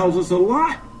 it tells us a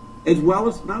lot, as well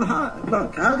as not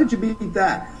how could you beat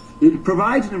that? It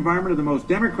provides an environment of the most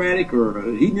democratic or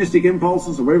hedonistic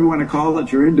impulses, or whatever you want to call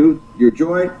it, you're into, your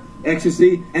joy,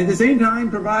 ecstasy, and at the same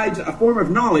time provides a form of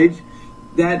knowledge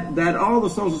that all the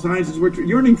social sciences were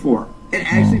yearning for.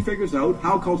 It actually figures out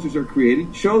how cultures are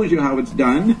created, shows you how it's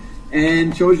done,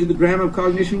 and shows you the drama of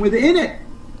cognition within it.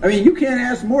 I mean, you can't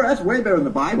ask more. That's way better than the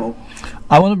Bible.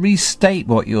 I want to restate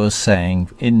what you're saying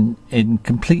in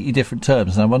completely different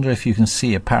terms, and I wonder if you can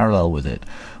see a parallel with it,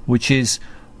 which is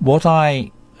what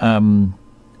I don't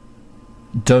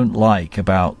like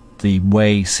about the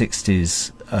way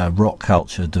 60s rock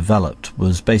culture developed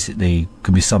was basically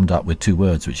can be summed up with two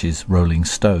words, which is Rolling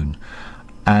Stone.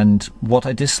 And what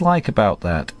I dislike about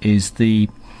that is the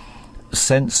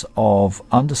sense of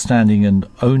understanding and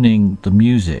owning the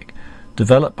music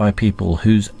developed by people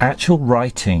whose actual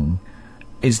writing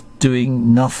is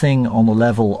doing nothing on the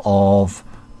level of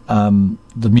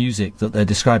the music that they're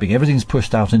describing. Everything's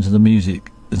pushed out into the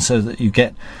music, and so that you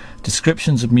get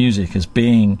descriptions of music as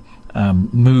being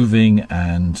moving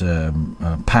and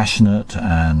passionate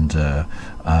and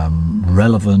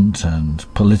relevant and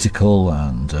political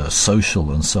and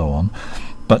social and so on,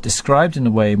 but described in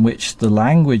a way in which the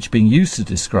language being used to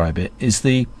describe it is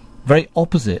the very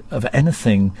opposite of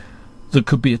anything that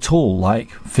could be at all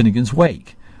like Finnegans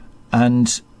Wake.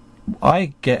 And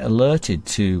I get alerted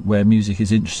to where music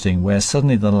is interesting, where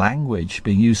suddenly the language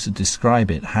being used to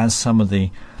describe it has some of the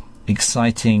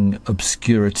exciting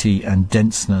obscurity and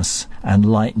denseness and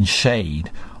light and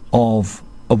shade of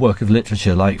a work of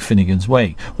literature like Finnegans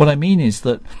Wake. What I mean is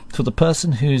that for the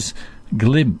person who's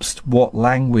glimpsed what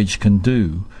language can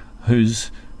do,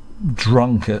 who's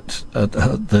drunk at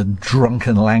the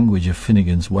drunken language of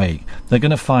Finnegans Wake, they're going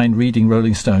to find reading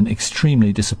Rolling Stone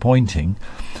extremely disappointing,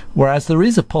 whereas there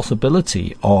is a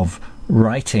possibility of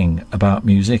writing about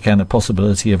music and a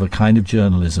possibility of a kind of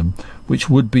journalism which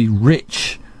would be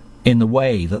rich in the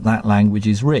way that that language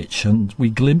is rich. And we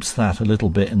glimpse that a little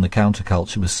bit in the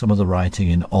counterculture with some of the writing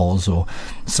in Oz, or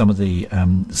some of the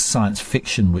science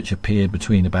fiction which appeared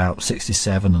between about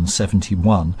 67 and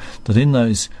 71, that in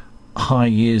those high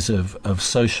years of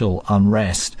social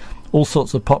unrest, all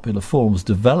sorts of popular forms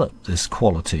developed this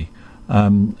quality.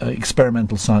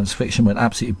 Experimental science fiction went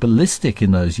absolutely ballistic in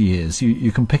those years.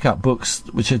 You can pick up books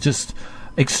which are just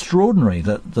extraordinary,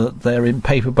 that they're in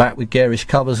paperback with garish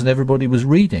covers and everybody was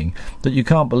reading, that you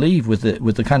can't believe with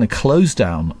the kind of close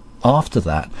down after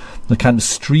that, the kind of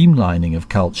streamlining of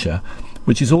culture,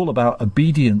 which is all about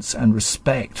obedience and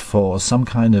respect for some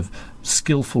kind of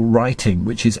skillful writing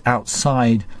which is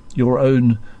outside your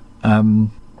own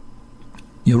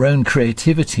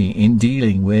creativity in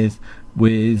dealing with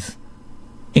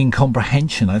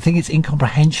incomprehension. I think it's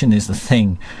incomprehension is the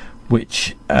thing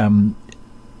which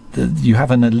you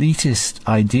have an elitist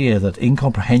idea that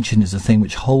incomprehension is the thing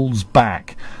which holds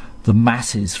back the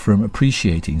masses from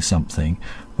appreciating something,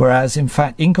 whereas in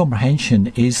fact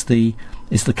incomprehension is the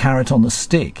carrot on the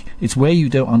stick. It's where you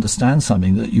don't understand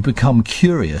something that you become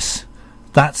curious.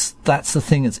 That's the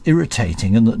thing that's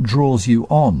irritating and that draws you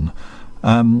on.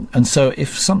 And so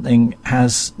if something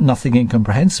has nothing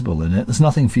incomprehensible in it, there's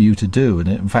nothing for you to do, and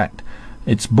in fact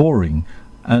it's boring.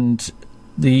 And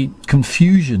the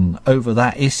confusion over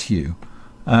that issue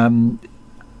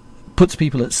puts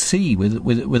people at sea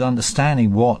with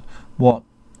understanding what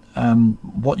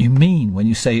you mean when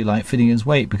you say, like, Finnegans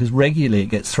Wake, because regularly it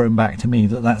gets thrown back to me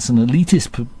that that's an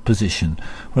elitist position,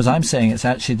 whereas I'm saying it's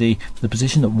actually the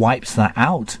position that wipes that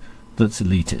out that's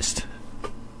elitist.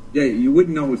 Yeah, you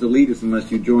wouldn't know it was elitist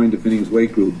unless you joined the Finnegans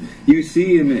Wake group. You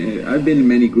see, I've been in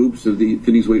many groups of the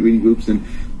Finnegans Wake reading groups, and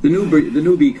the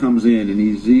newbie comes in and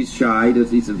he's shy.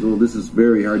 He says, "Well, this is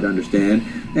very hard to understand,"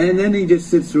 and then he just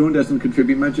sits through and doesn't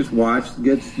contribute much, just watches,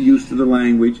 gets used to the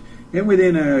language, and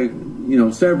within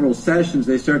several sessions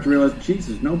they start to realize,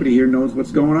 Jesus, nobody here knows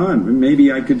what's going on.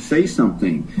 Maybe I could say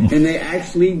something, and they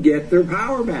actually get their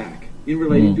power back in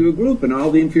relation to a group, and all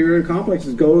the inferior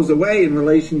complexes goes away in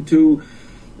relation to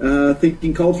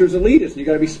thinking culture is elitist, and you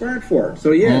got to be smart for it.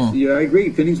 So yes, I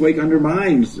agree. Finnegans Wake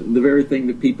undermines the very thing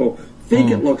that people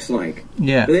think it looks like.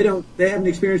 Yeah, but they haven't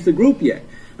experienced the group yet.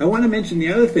 I want to mention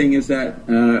the other thing is that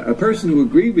a person who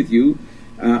agreed with you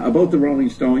about the Rolling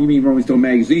Stone, you mean Rolling Stone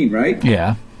magazine, right?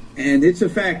 Yeah. And its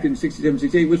effect in 67,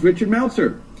 68 was Richard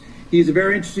Meltzer. He's a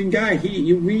very interesting guy.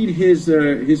 You read his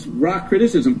rock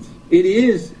criticism.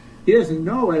 He doesn't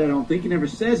know it, I don't think. He never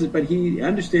says it, but he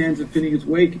understands that Finnegans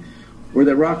Wake, or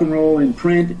that rock and roll in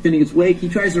print, Finnegans Wake, he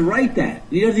tries to write that.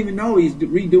 He doesn't even know he's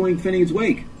redoing Finnegans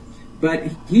Wake. But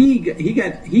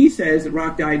he says that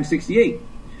rock died in 68.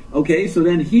 Okay, so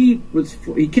then he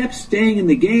kept staying in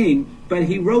the game, but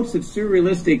he wrote such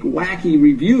surrealistic, wacky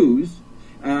reviews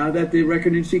that the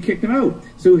record industry kicked him out.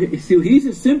 So he's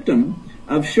a symptom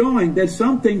of showing that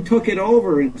something took it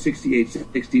over in 68,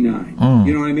 69.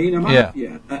 You know what I mean? A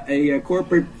mafia, a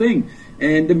corporate thing.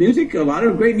 And the music, a lot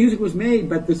of great music was made,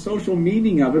 but the social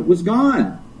meaning of it was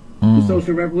gone. The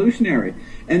social revolutionary.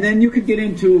 And then you could get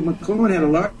into, McLuhan had a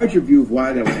larger view of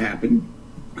why that would happen,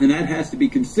 and that has to be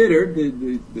considered,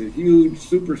 the huge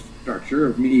superstructure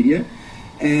of media.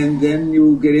 And then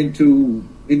you get into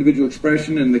individual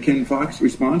expression and the Ken Fox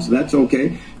response, so that's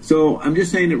okay. So I'm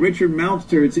just saying that Richard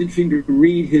Meltzer, it's interesting to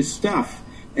read his stuff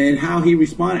and how he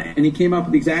responded, and he came up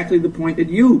with exactly the point that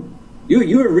you're a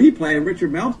replay of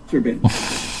Richard Meltzer been,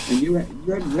 and you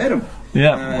haven't read him.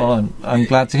 Yeah, well, I'm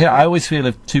glad to hear. I always feel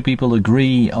if two people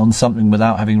agree on something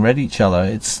without having read each other,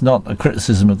 it's not a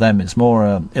criticism of them, it's more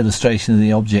an illustration of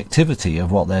the objectivity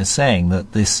of what they're saying,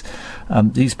 that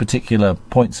these particular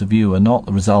points of view are not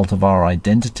the result of our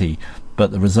identity,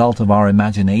 but the result of our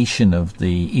imagination of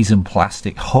the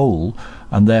isoplastic whole,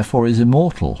 and therefore is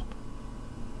immortal.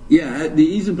 Yeah,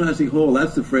 the isoplastic whole,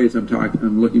 that's the phrase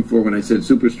I'm looking for when I said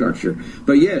superstructure.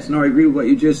 But yes, no, I agree with what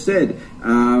you just said.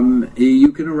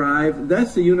 You can arrive,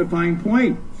 that's the unifying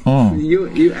point.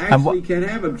 You actually can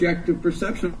have objective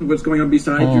perception of what's going on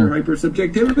beside your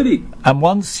hypersubjectivity. And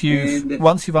once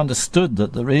you've understood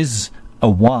that there is a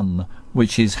one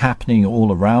which is happening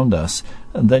all around us,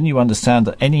 and then you understand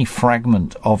that any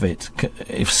fragment of it,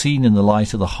 if seen in the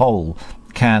light of the whole,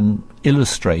 can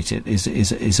illustrate it,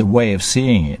 is a way of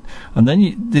seeing it. And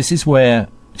then this is where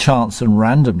chance and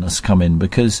randomness come in,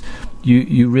 because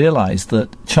you realize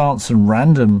that chance and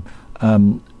random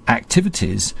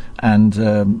activities and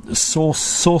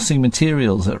sourcing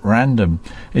materials at random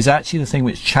is actually the thing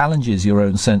which challenges your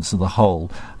own sense of the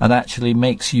whole and actually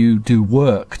makes you do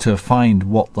work to find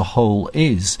what the whole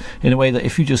is, in a way that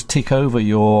if you just tick over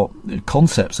your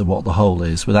concepts of what the whole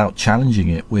is without challenging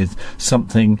it with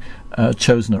something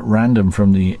chosen at random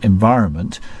from the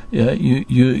environment,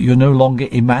 you're no longer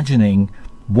imagining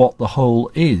what the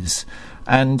whole is.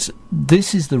 And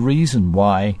this is the reason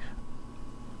why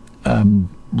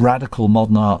radical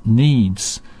modern art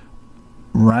needs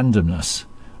randomness,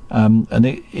 and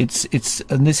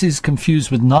and this is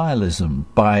confused with nihilism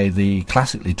by the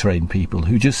classically trained people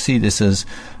who just see this as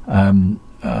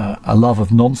a love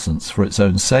of nonsense for its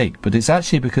own sake. But it's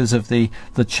actually because of the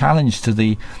challenge to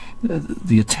the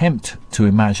attempt to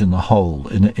imagine the whole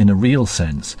in a real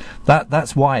sense.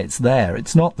 That's why it's there.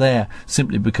 It's not there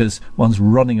simply because one's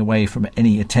running away from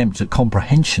any attempt at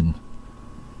comprehension.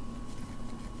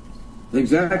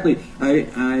 Exactly. I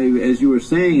as you were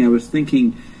saying, I was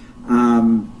thinking,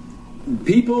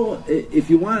 people, if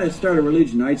you want to start a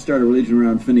religion, I'd start a religion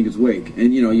around Finnegans Wake.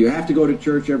 And, you have to go to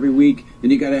church every week,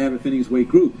 and you got to have a Finnegans Wake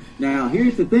group. Now,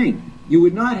 here's the thing. You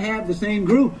would not have the same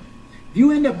group. If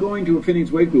you end up going to a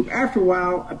Finnegans Wake group, after a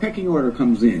while, a pecking order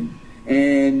comes in.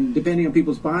 And depending on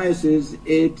people's biases,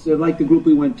 it's like the group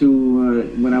we went to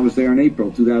when I was there in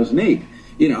April 2008.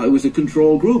 It was a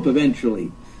control group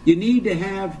eventually. You need to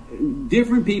have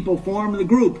different people form the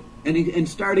group and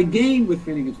start a game with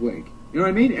Finnegans Wake. You know what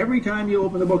I mean? Every time you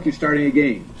open the book, you're starting a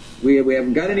game. We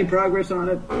haven't got any progress on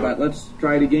it, but let's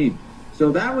try it again.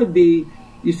 So that would be...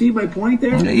 You see my point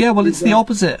there? Yeah, well, it's the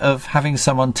opposite of having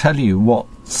someone tell you what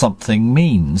something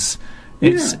means.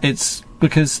 It's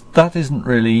because that isn't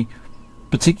really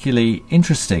particularly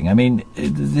interesting. I mean,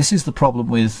 this is the problem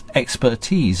with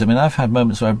expertise. I mean, I've had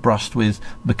moments where I've brushed with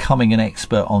becoming an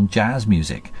expert on jazz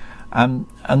music, and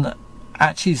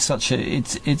actually,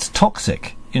 it's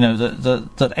toxic.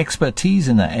 That expertise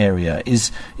in that area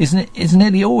is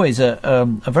nearly always a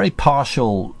very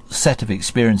partial set of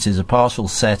experiences, a partial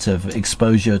set of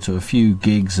exposure to a few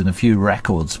gigs and a few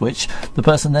records, which the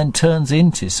person then turns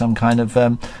into some kind of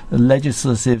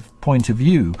legislative point of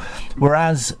view.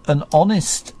 Whereas an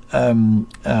honest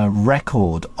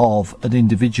record of an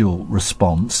individual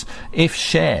response, if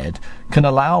shared, can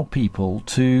allow people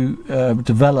to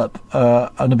develop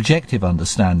an objective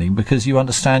understanding, because you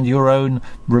understand your own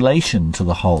relation to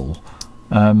the whole.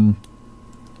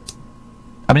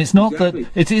 I mean, it's not exactly.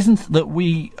 It isn't that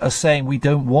we are saying we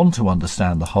don't want to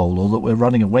understand the whole, or that we're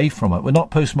running away from it. We're not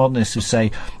postmodernists who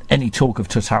say any talk of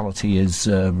totality is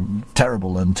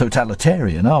terrible and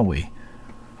totalitarian, are we?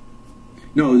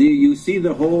 No, you see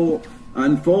the whole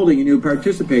unfolding and you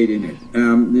participate in it.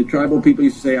 The tribal people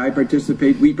used to say, I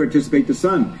participate, we participate, the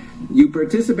sun. You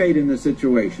participate in the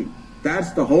situation.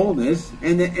 That's the wholeness,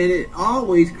 and it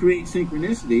always creates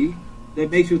synchronicity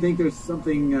that makes you think there's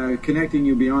something connecting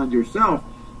you beyond yourself.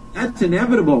 That's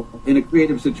inevitable in a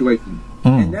creative situation.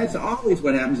 And that's always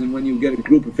what happens when you get a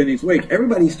group of Finnegans Wake.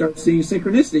 Everybody starts seeing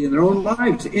synchronicity in their own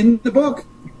lives in the book.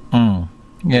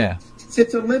 Yeah.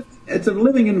 It's a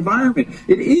living environment.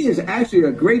 It is actually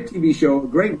a great TV show, a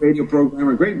great radio program,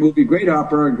 a great movie, great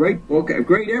opera, a great book, a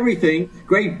great everything,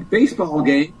 great baseball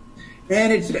game,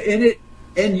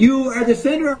 and you are the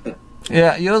center of it.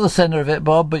 Yeah, you're the center of it,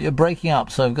 Bob, but you're breaking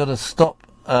up, so I've got to stop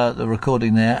the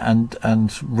recording there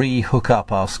and re-hook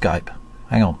up our Skype.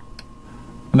 Hang on.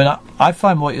 I mean, I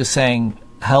find what you're saying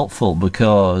helpful,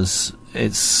 because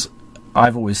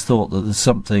I've always thought that there's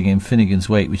something in Finnegans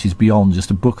Wake which is beyond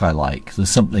just a book I like. There's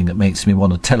something that makes me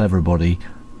want to tell everybody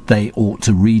they ought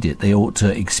to read it, they ought to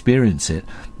experience it.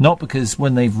 Not because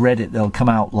when they've read it they'll come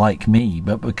out like me,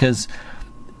 but because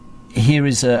here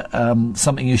is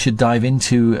something you should dive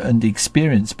into and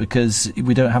experience, because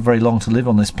we don't have very long to live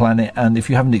on this planet, and if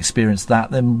you haven't experienced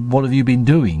that, then what have you been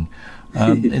doing?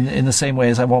 In the same way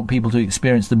as I want people to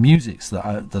experience the musics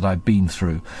that I've been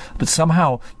through. But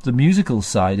somehow the musical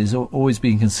side is always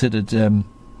being considered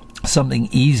something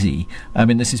easy. I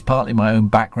mean, this is partly my own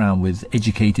background with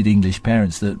educated English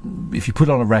parents, that if you put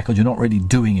on a record, you're not really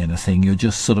doing anything, you're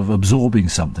just sort of absorbing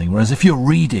something. Whereas if you're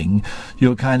reading,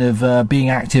 you're kind of being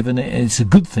active, and it's a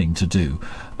good thing to do.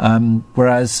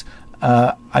 Whereas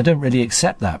I don't really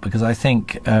accept that, because I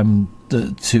think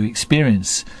to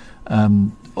experience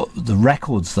the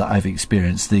records that I've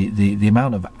experienced, the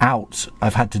amount of out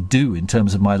I've had to do in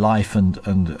terms of my life and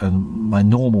my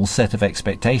normal set of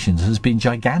expectations has been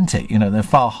gigantic. They're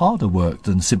far harder work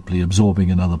than simply absorbing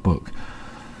another book.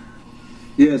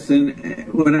 Yes,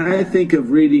 and when I think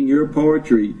of reading your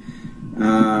poetry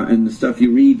and the stuff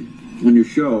you read on your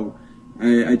show,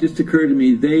 it just occurred to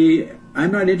me,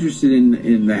 I'm not interested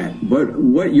in that. But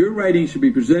what you're writing should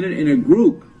be presented in a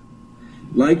group,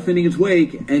 like Finnegans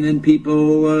Wake, and then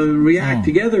people react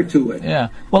together to it. Yeah,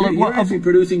 well, you're actually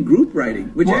producing group writing,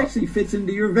 which actually fits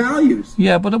into your values.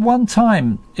 Yeah, but at one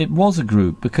time it was a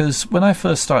group, because when I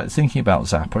first started thinking about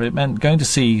Zappa, it meant going to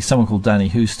see someone called Danny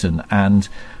Houston and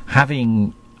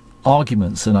having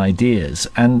arguments and ideas,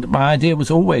 and my idea was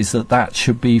always that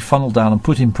should be funneled down and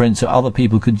put in print so other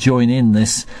people could join in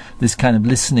this kind of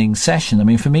listening session. I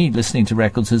mean, for me, listening to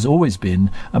records has always been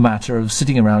a matter of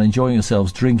sitting around enjoying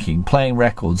yourselves, drinking, playing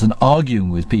records, and arguing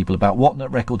with people about what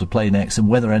record to play next and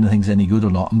whether anything's any good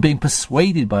or not, and being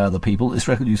persuaded by other people that this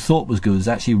record you thought was good is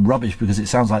actually rubbish because it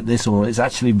sounds like this, or it's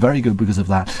actually very good because of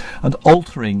that, and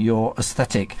altering your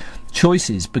aesthetic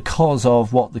choices because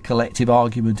of what the collective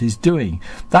argument is doing.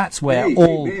 That's where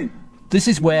this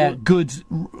is where good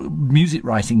music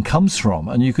writing comes from,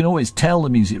 and you can always tell the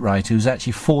music writer who's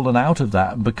actually fallen out of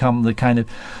that and become the kind of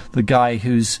the guy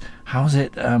who's he's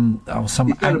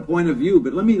got a point of view.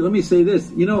 But let me say this.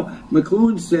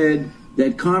 McLuhan said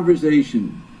that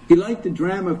conversation. He liked the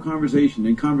drama of conversation,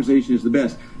 and conversation is the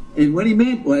best. And what he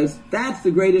meant was that's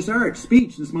the greatest art.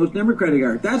 Speech is the most democratic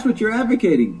art. That's what you're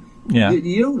advocating. Yeah.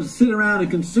 You don't sit around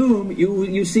and consume.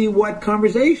 You see what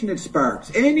conversation it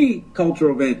sparks. Any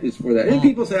cultural event is for that. And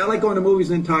people say, I like going to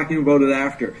movies and talking about it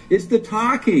after. It's the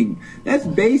talking. That's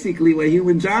basically what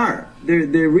humans are. They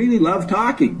really love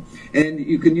talking. And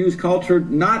you can use culture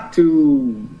not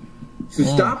to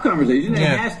stop conversation. It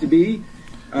has to be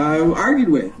argued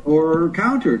with or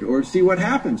countered or see what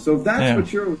happens. So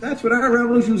that's what our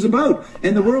revolution is about.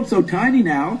 And the world's so tiny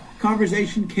now,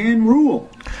 conversation can rule.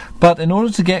 But in order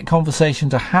to get conversation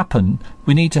to happen,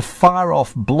 we need to fire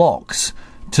off blocks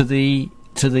to the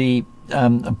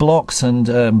blocks and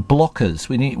blockers.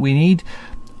 We need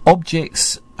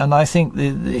objects, and I think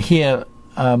here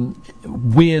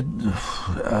weird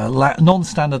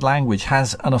non-standard language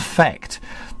has an effect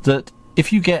that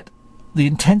if you get the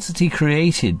intensity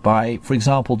created by, for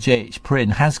example, J.H. Prynne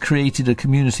has created a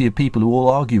community of people who all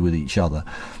argue with each other.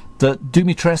 That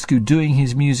Dumitrescu doing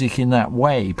his music in that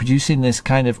way, producing this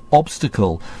kind of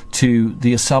obstacle to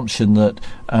the assumption that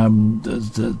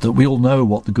that we all know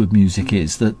what the good music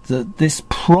is, that this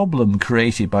problem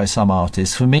created by some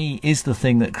artists, for me, is the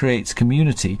thing that creates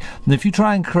community. And if you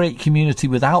try and create community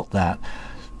without that,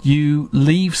 you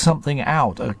leave something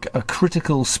out, a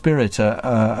critical spirit,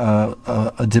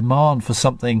 a demand for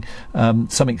something,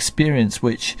 some experience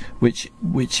which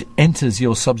enters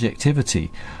your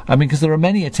subjectivity. I mean, because there are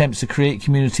many attempts to create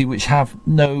community which have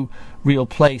no real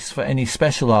place for any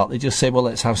special art. They just say, well,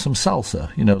 let's have some salsa,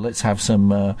 let's have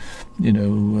some,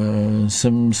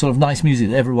 some sort of nice music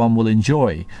that everyone will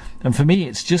enjoy. And for me,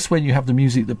 it's just when you have the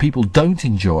music that people don't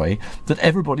enjoy that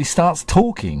everybody starts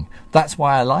talking. That's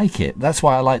why I like it. That's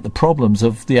why I like the problems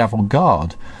of the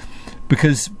avant-garde,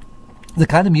 because the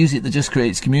kind of music that just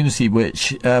creates community,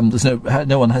 which there's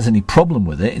no one has any problem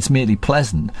with it, it's merely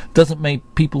pleasant, doesn't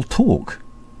make people talk.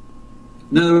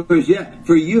 In other words,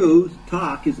 for you,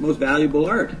 talk is the most valuable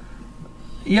art.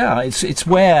 Yeah, it's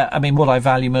where, I mean, what I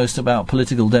value most about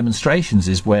political demonstrations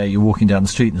is where you're walking down the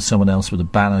street and there's someone else with a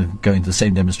banner going to the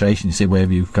same demonstration. You say, where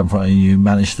have you come from? And you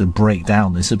manage to break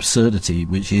down this absurdity,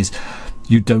 which is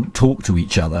you don't talk to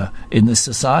each other in this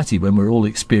society when we're all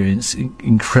experiencing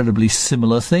incredibly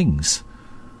similar things.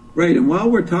 Right, and while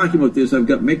we're talking about this, I've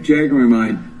got Mick Jagger in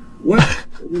mind.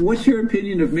 What's your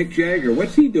opinion of Mick Jagger?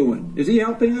 What's he doing? Is he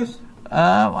helping us?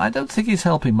 I don't think he's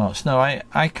helping much. No,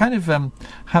 I kind of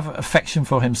have affection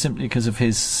for him simply because of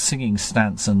his singing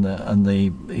stance and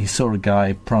he saw a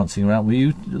guy prancing around. Were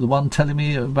you the one telling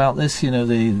me about this?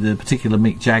 The particular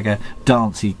Mick Jagger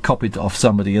dance he copied off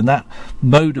somebody, and that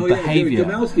mode of behaviour.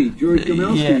 George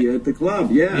Gamelski at the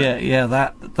club.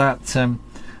 That.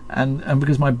 And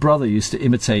because my brother used to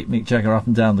imitate Mick Jagger up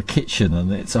and down the kitchen,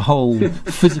 and it's a whole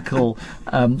physical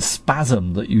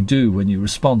spasm that you do when you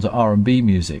respond to R&B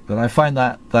music, that I find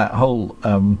that whole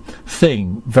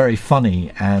thing very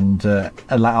funny and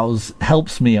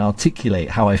helps me articulate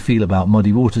how I feel about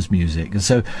Muddy Waters music. And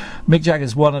so Mick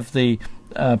Jagger's one of the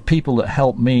people that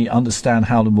helped me understand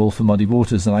Howlin' Wolf and Muddy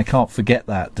Waters, and I can't forget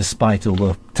that despite all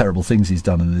the terrible things he's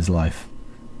done in his life.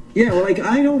 Yeah, well,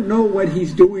 I don't know what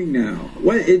he's doing now.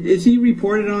 What is he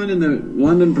reported on in the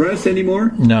London press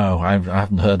anymore? No, I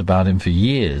haven't heard about him for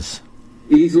years.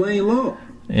 He's laying low.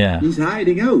 Yeah. He's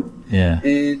hiding out. Yeah.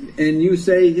 And you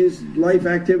say his life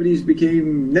activities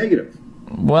became negative.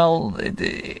 Well,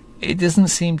 it doesn't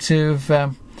seem to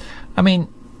have.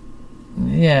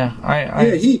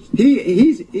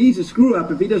 He's a screw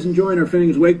up if he doesn't join our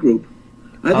Finnegans Wake group.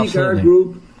 I think our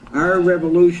group, our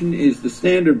revolution, is the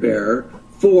standard bearer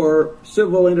for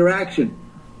civil interaction.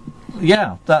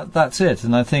 Yeah, that's it.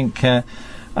 And I think, I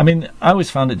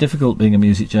always found it difficult being a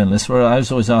music journalist, where I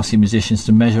was always asking musicians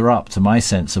to measure up to my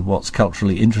sense of what's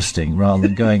culturally interesting, rather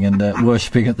than going and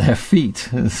worshipping at their feet.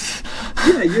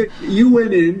 You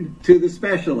went in to the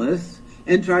specialists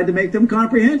and tried to make them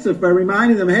comprehensive by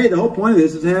reminding them, hey, the whole point of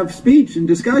this is to have speech and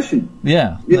discussion.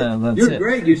 That's you're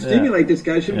great, you stimulate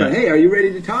discussion, but hey, are you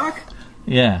ready to talk?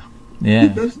 Yeah,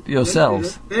 yourselves.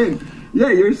 Yourselves.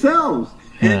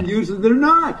 And usually they're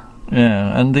not.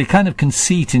 Yeah, and the kind of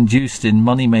conceit induced in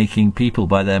money-making people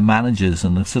by their managers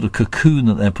and the sort of cocoon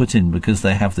that they're put in because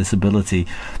they have this ability,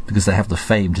 because they have the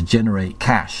fame to generate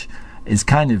cash, is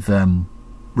kind of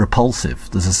repulsive.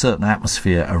 There's a certain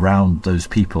atmosphere around those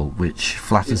people which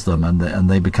flatters them, and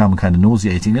they become kind of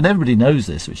nauseating. And everybody knows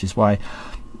this, which is why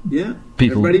Yeah,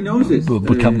 people everybody knows this. Will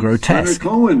become grotesque. Leonard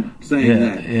Cohen saying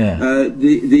that. Yeah.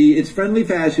 It's friendly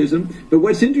fascism. But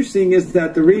what's interesting is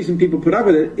that the reason people put up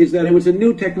with it is that it was a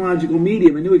new technological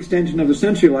medium, a new extension of the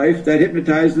sensory life that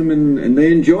hypnotized them, and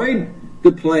they enjoyed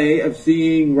the play of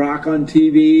seeing rock on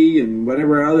TV and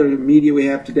whatever other media we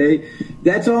have today.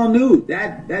 That's all new.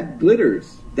 That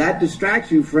glitters. That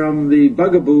distracts you from the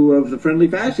bugaboo of the friendly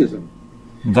fascism.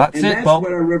 That's Bob.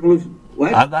 What our revolution.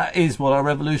 What? And that is what our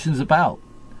revolution's about.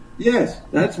 Yes,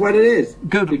 that's what it is.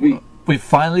 Good. We've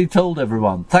finally told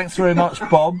everyone. Thanks very much,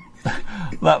 Bob.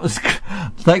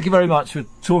 Thank you very much for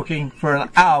talking for an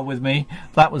hour with me.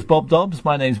 That was Bob Dobbs.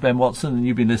 My name's Ben Watson, and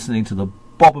you've been listening to the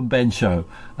Bob and Ben Show,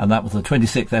 and that was the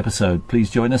 26th episode.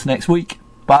 Please join us next week.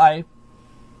 Bye.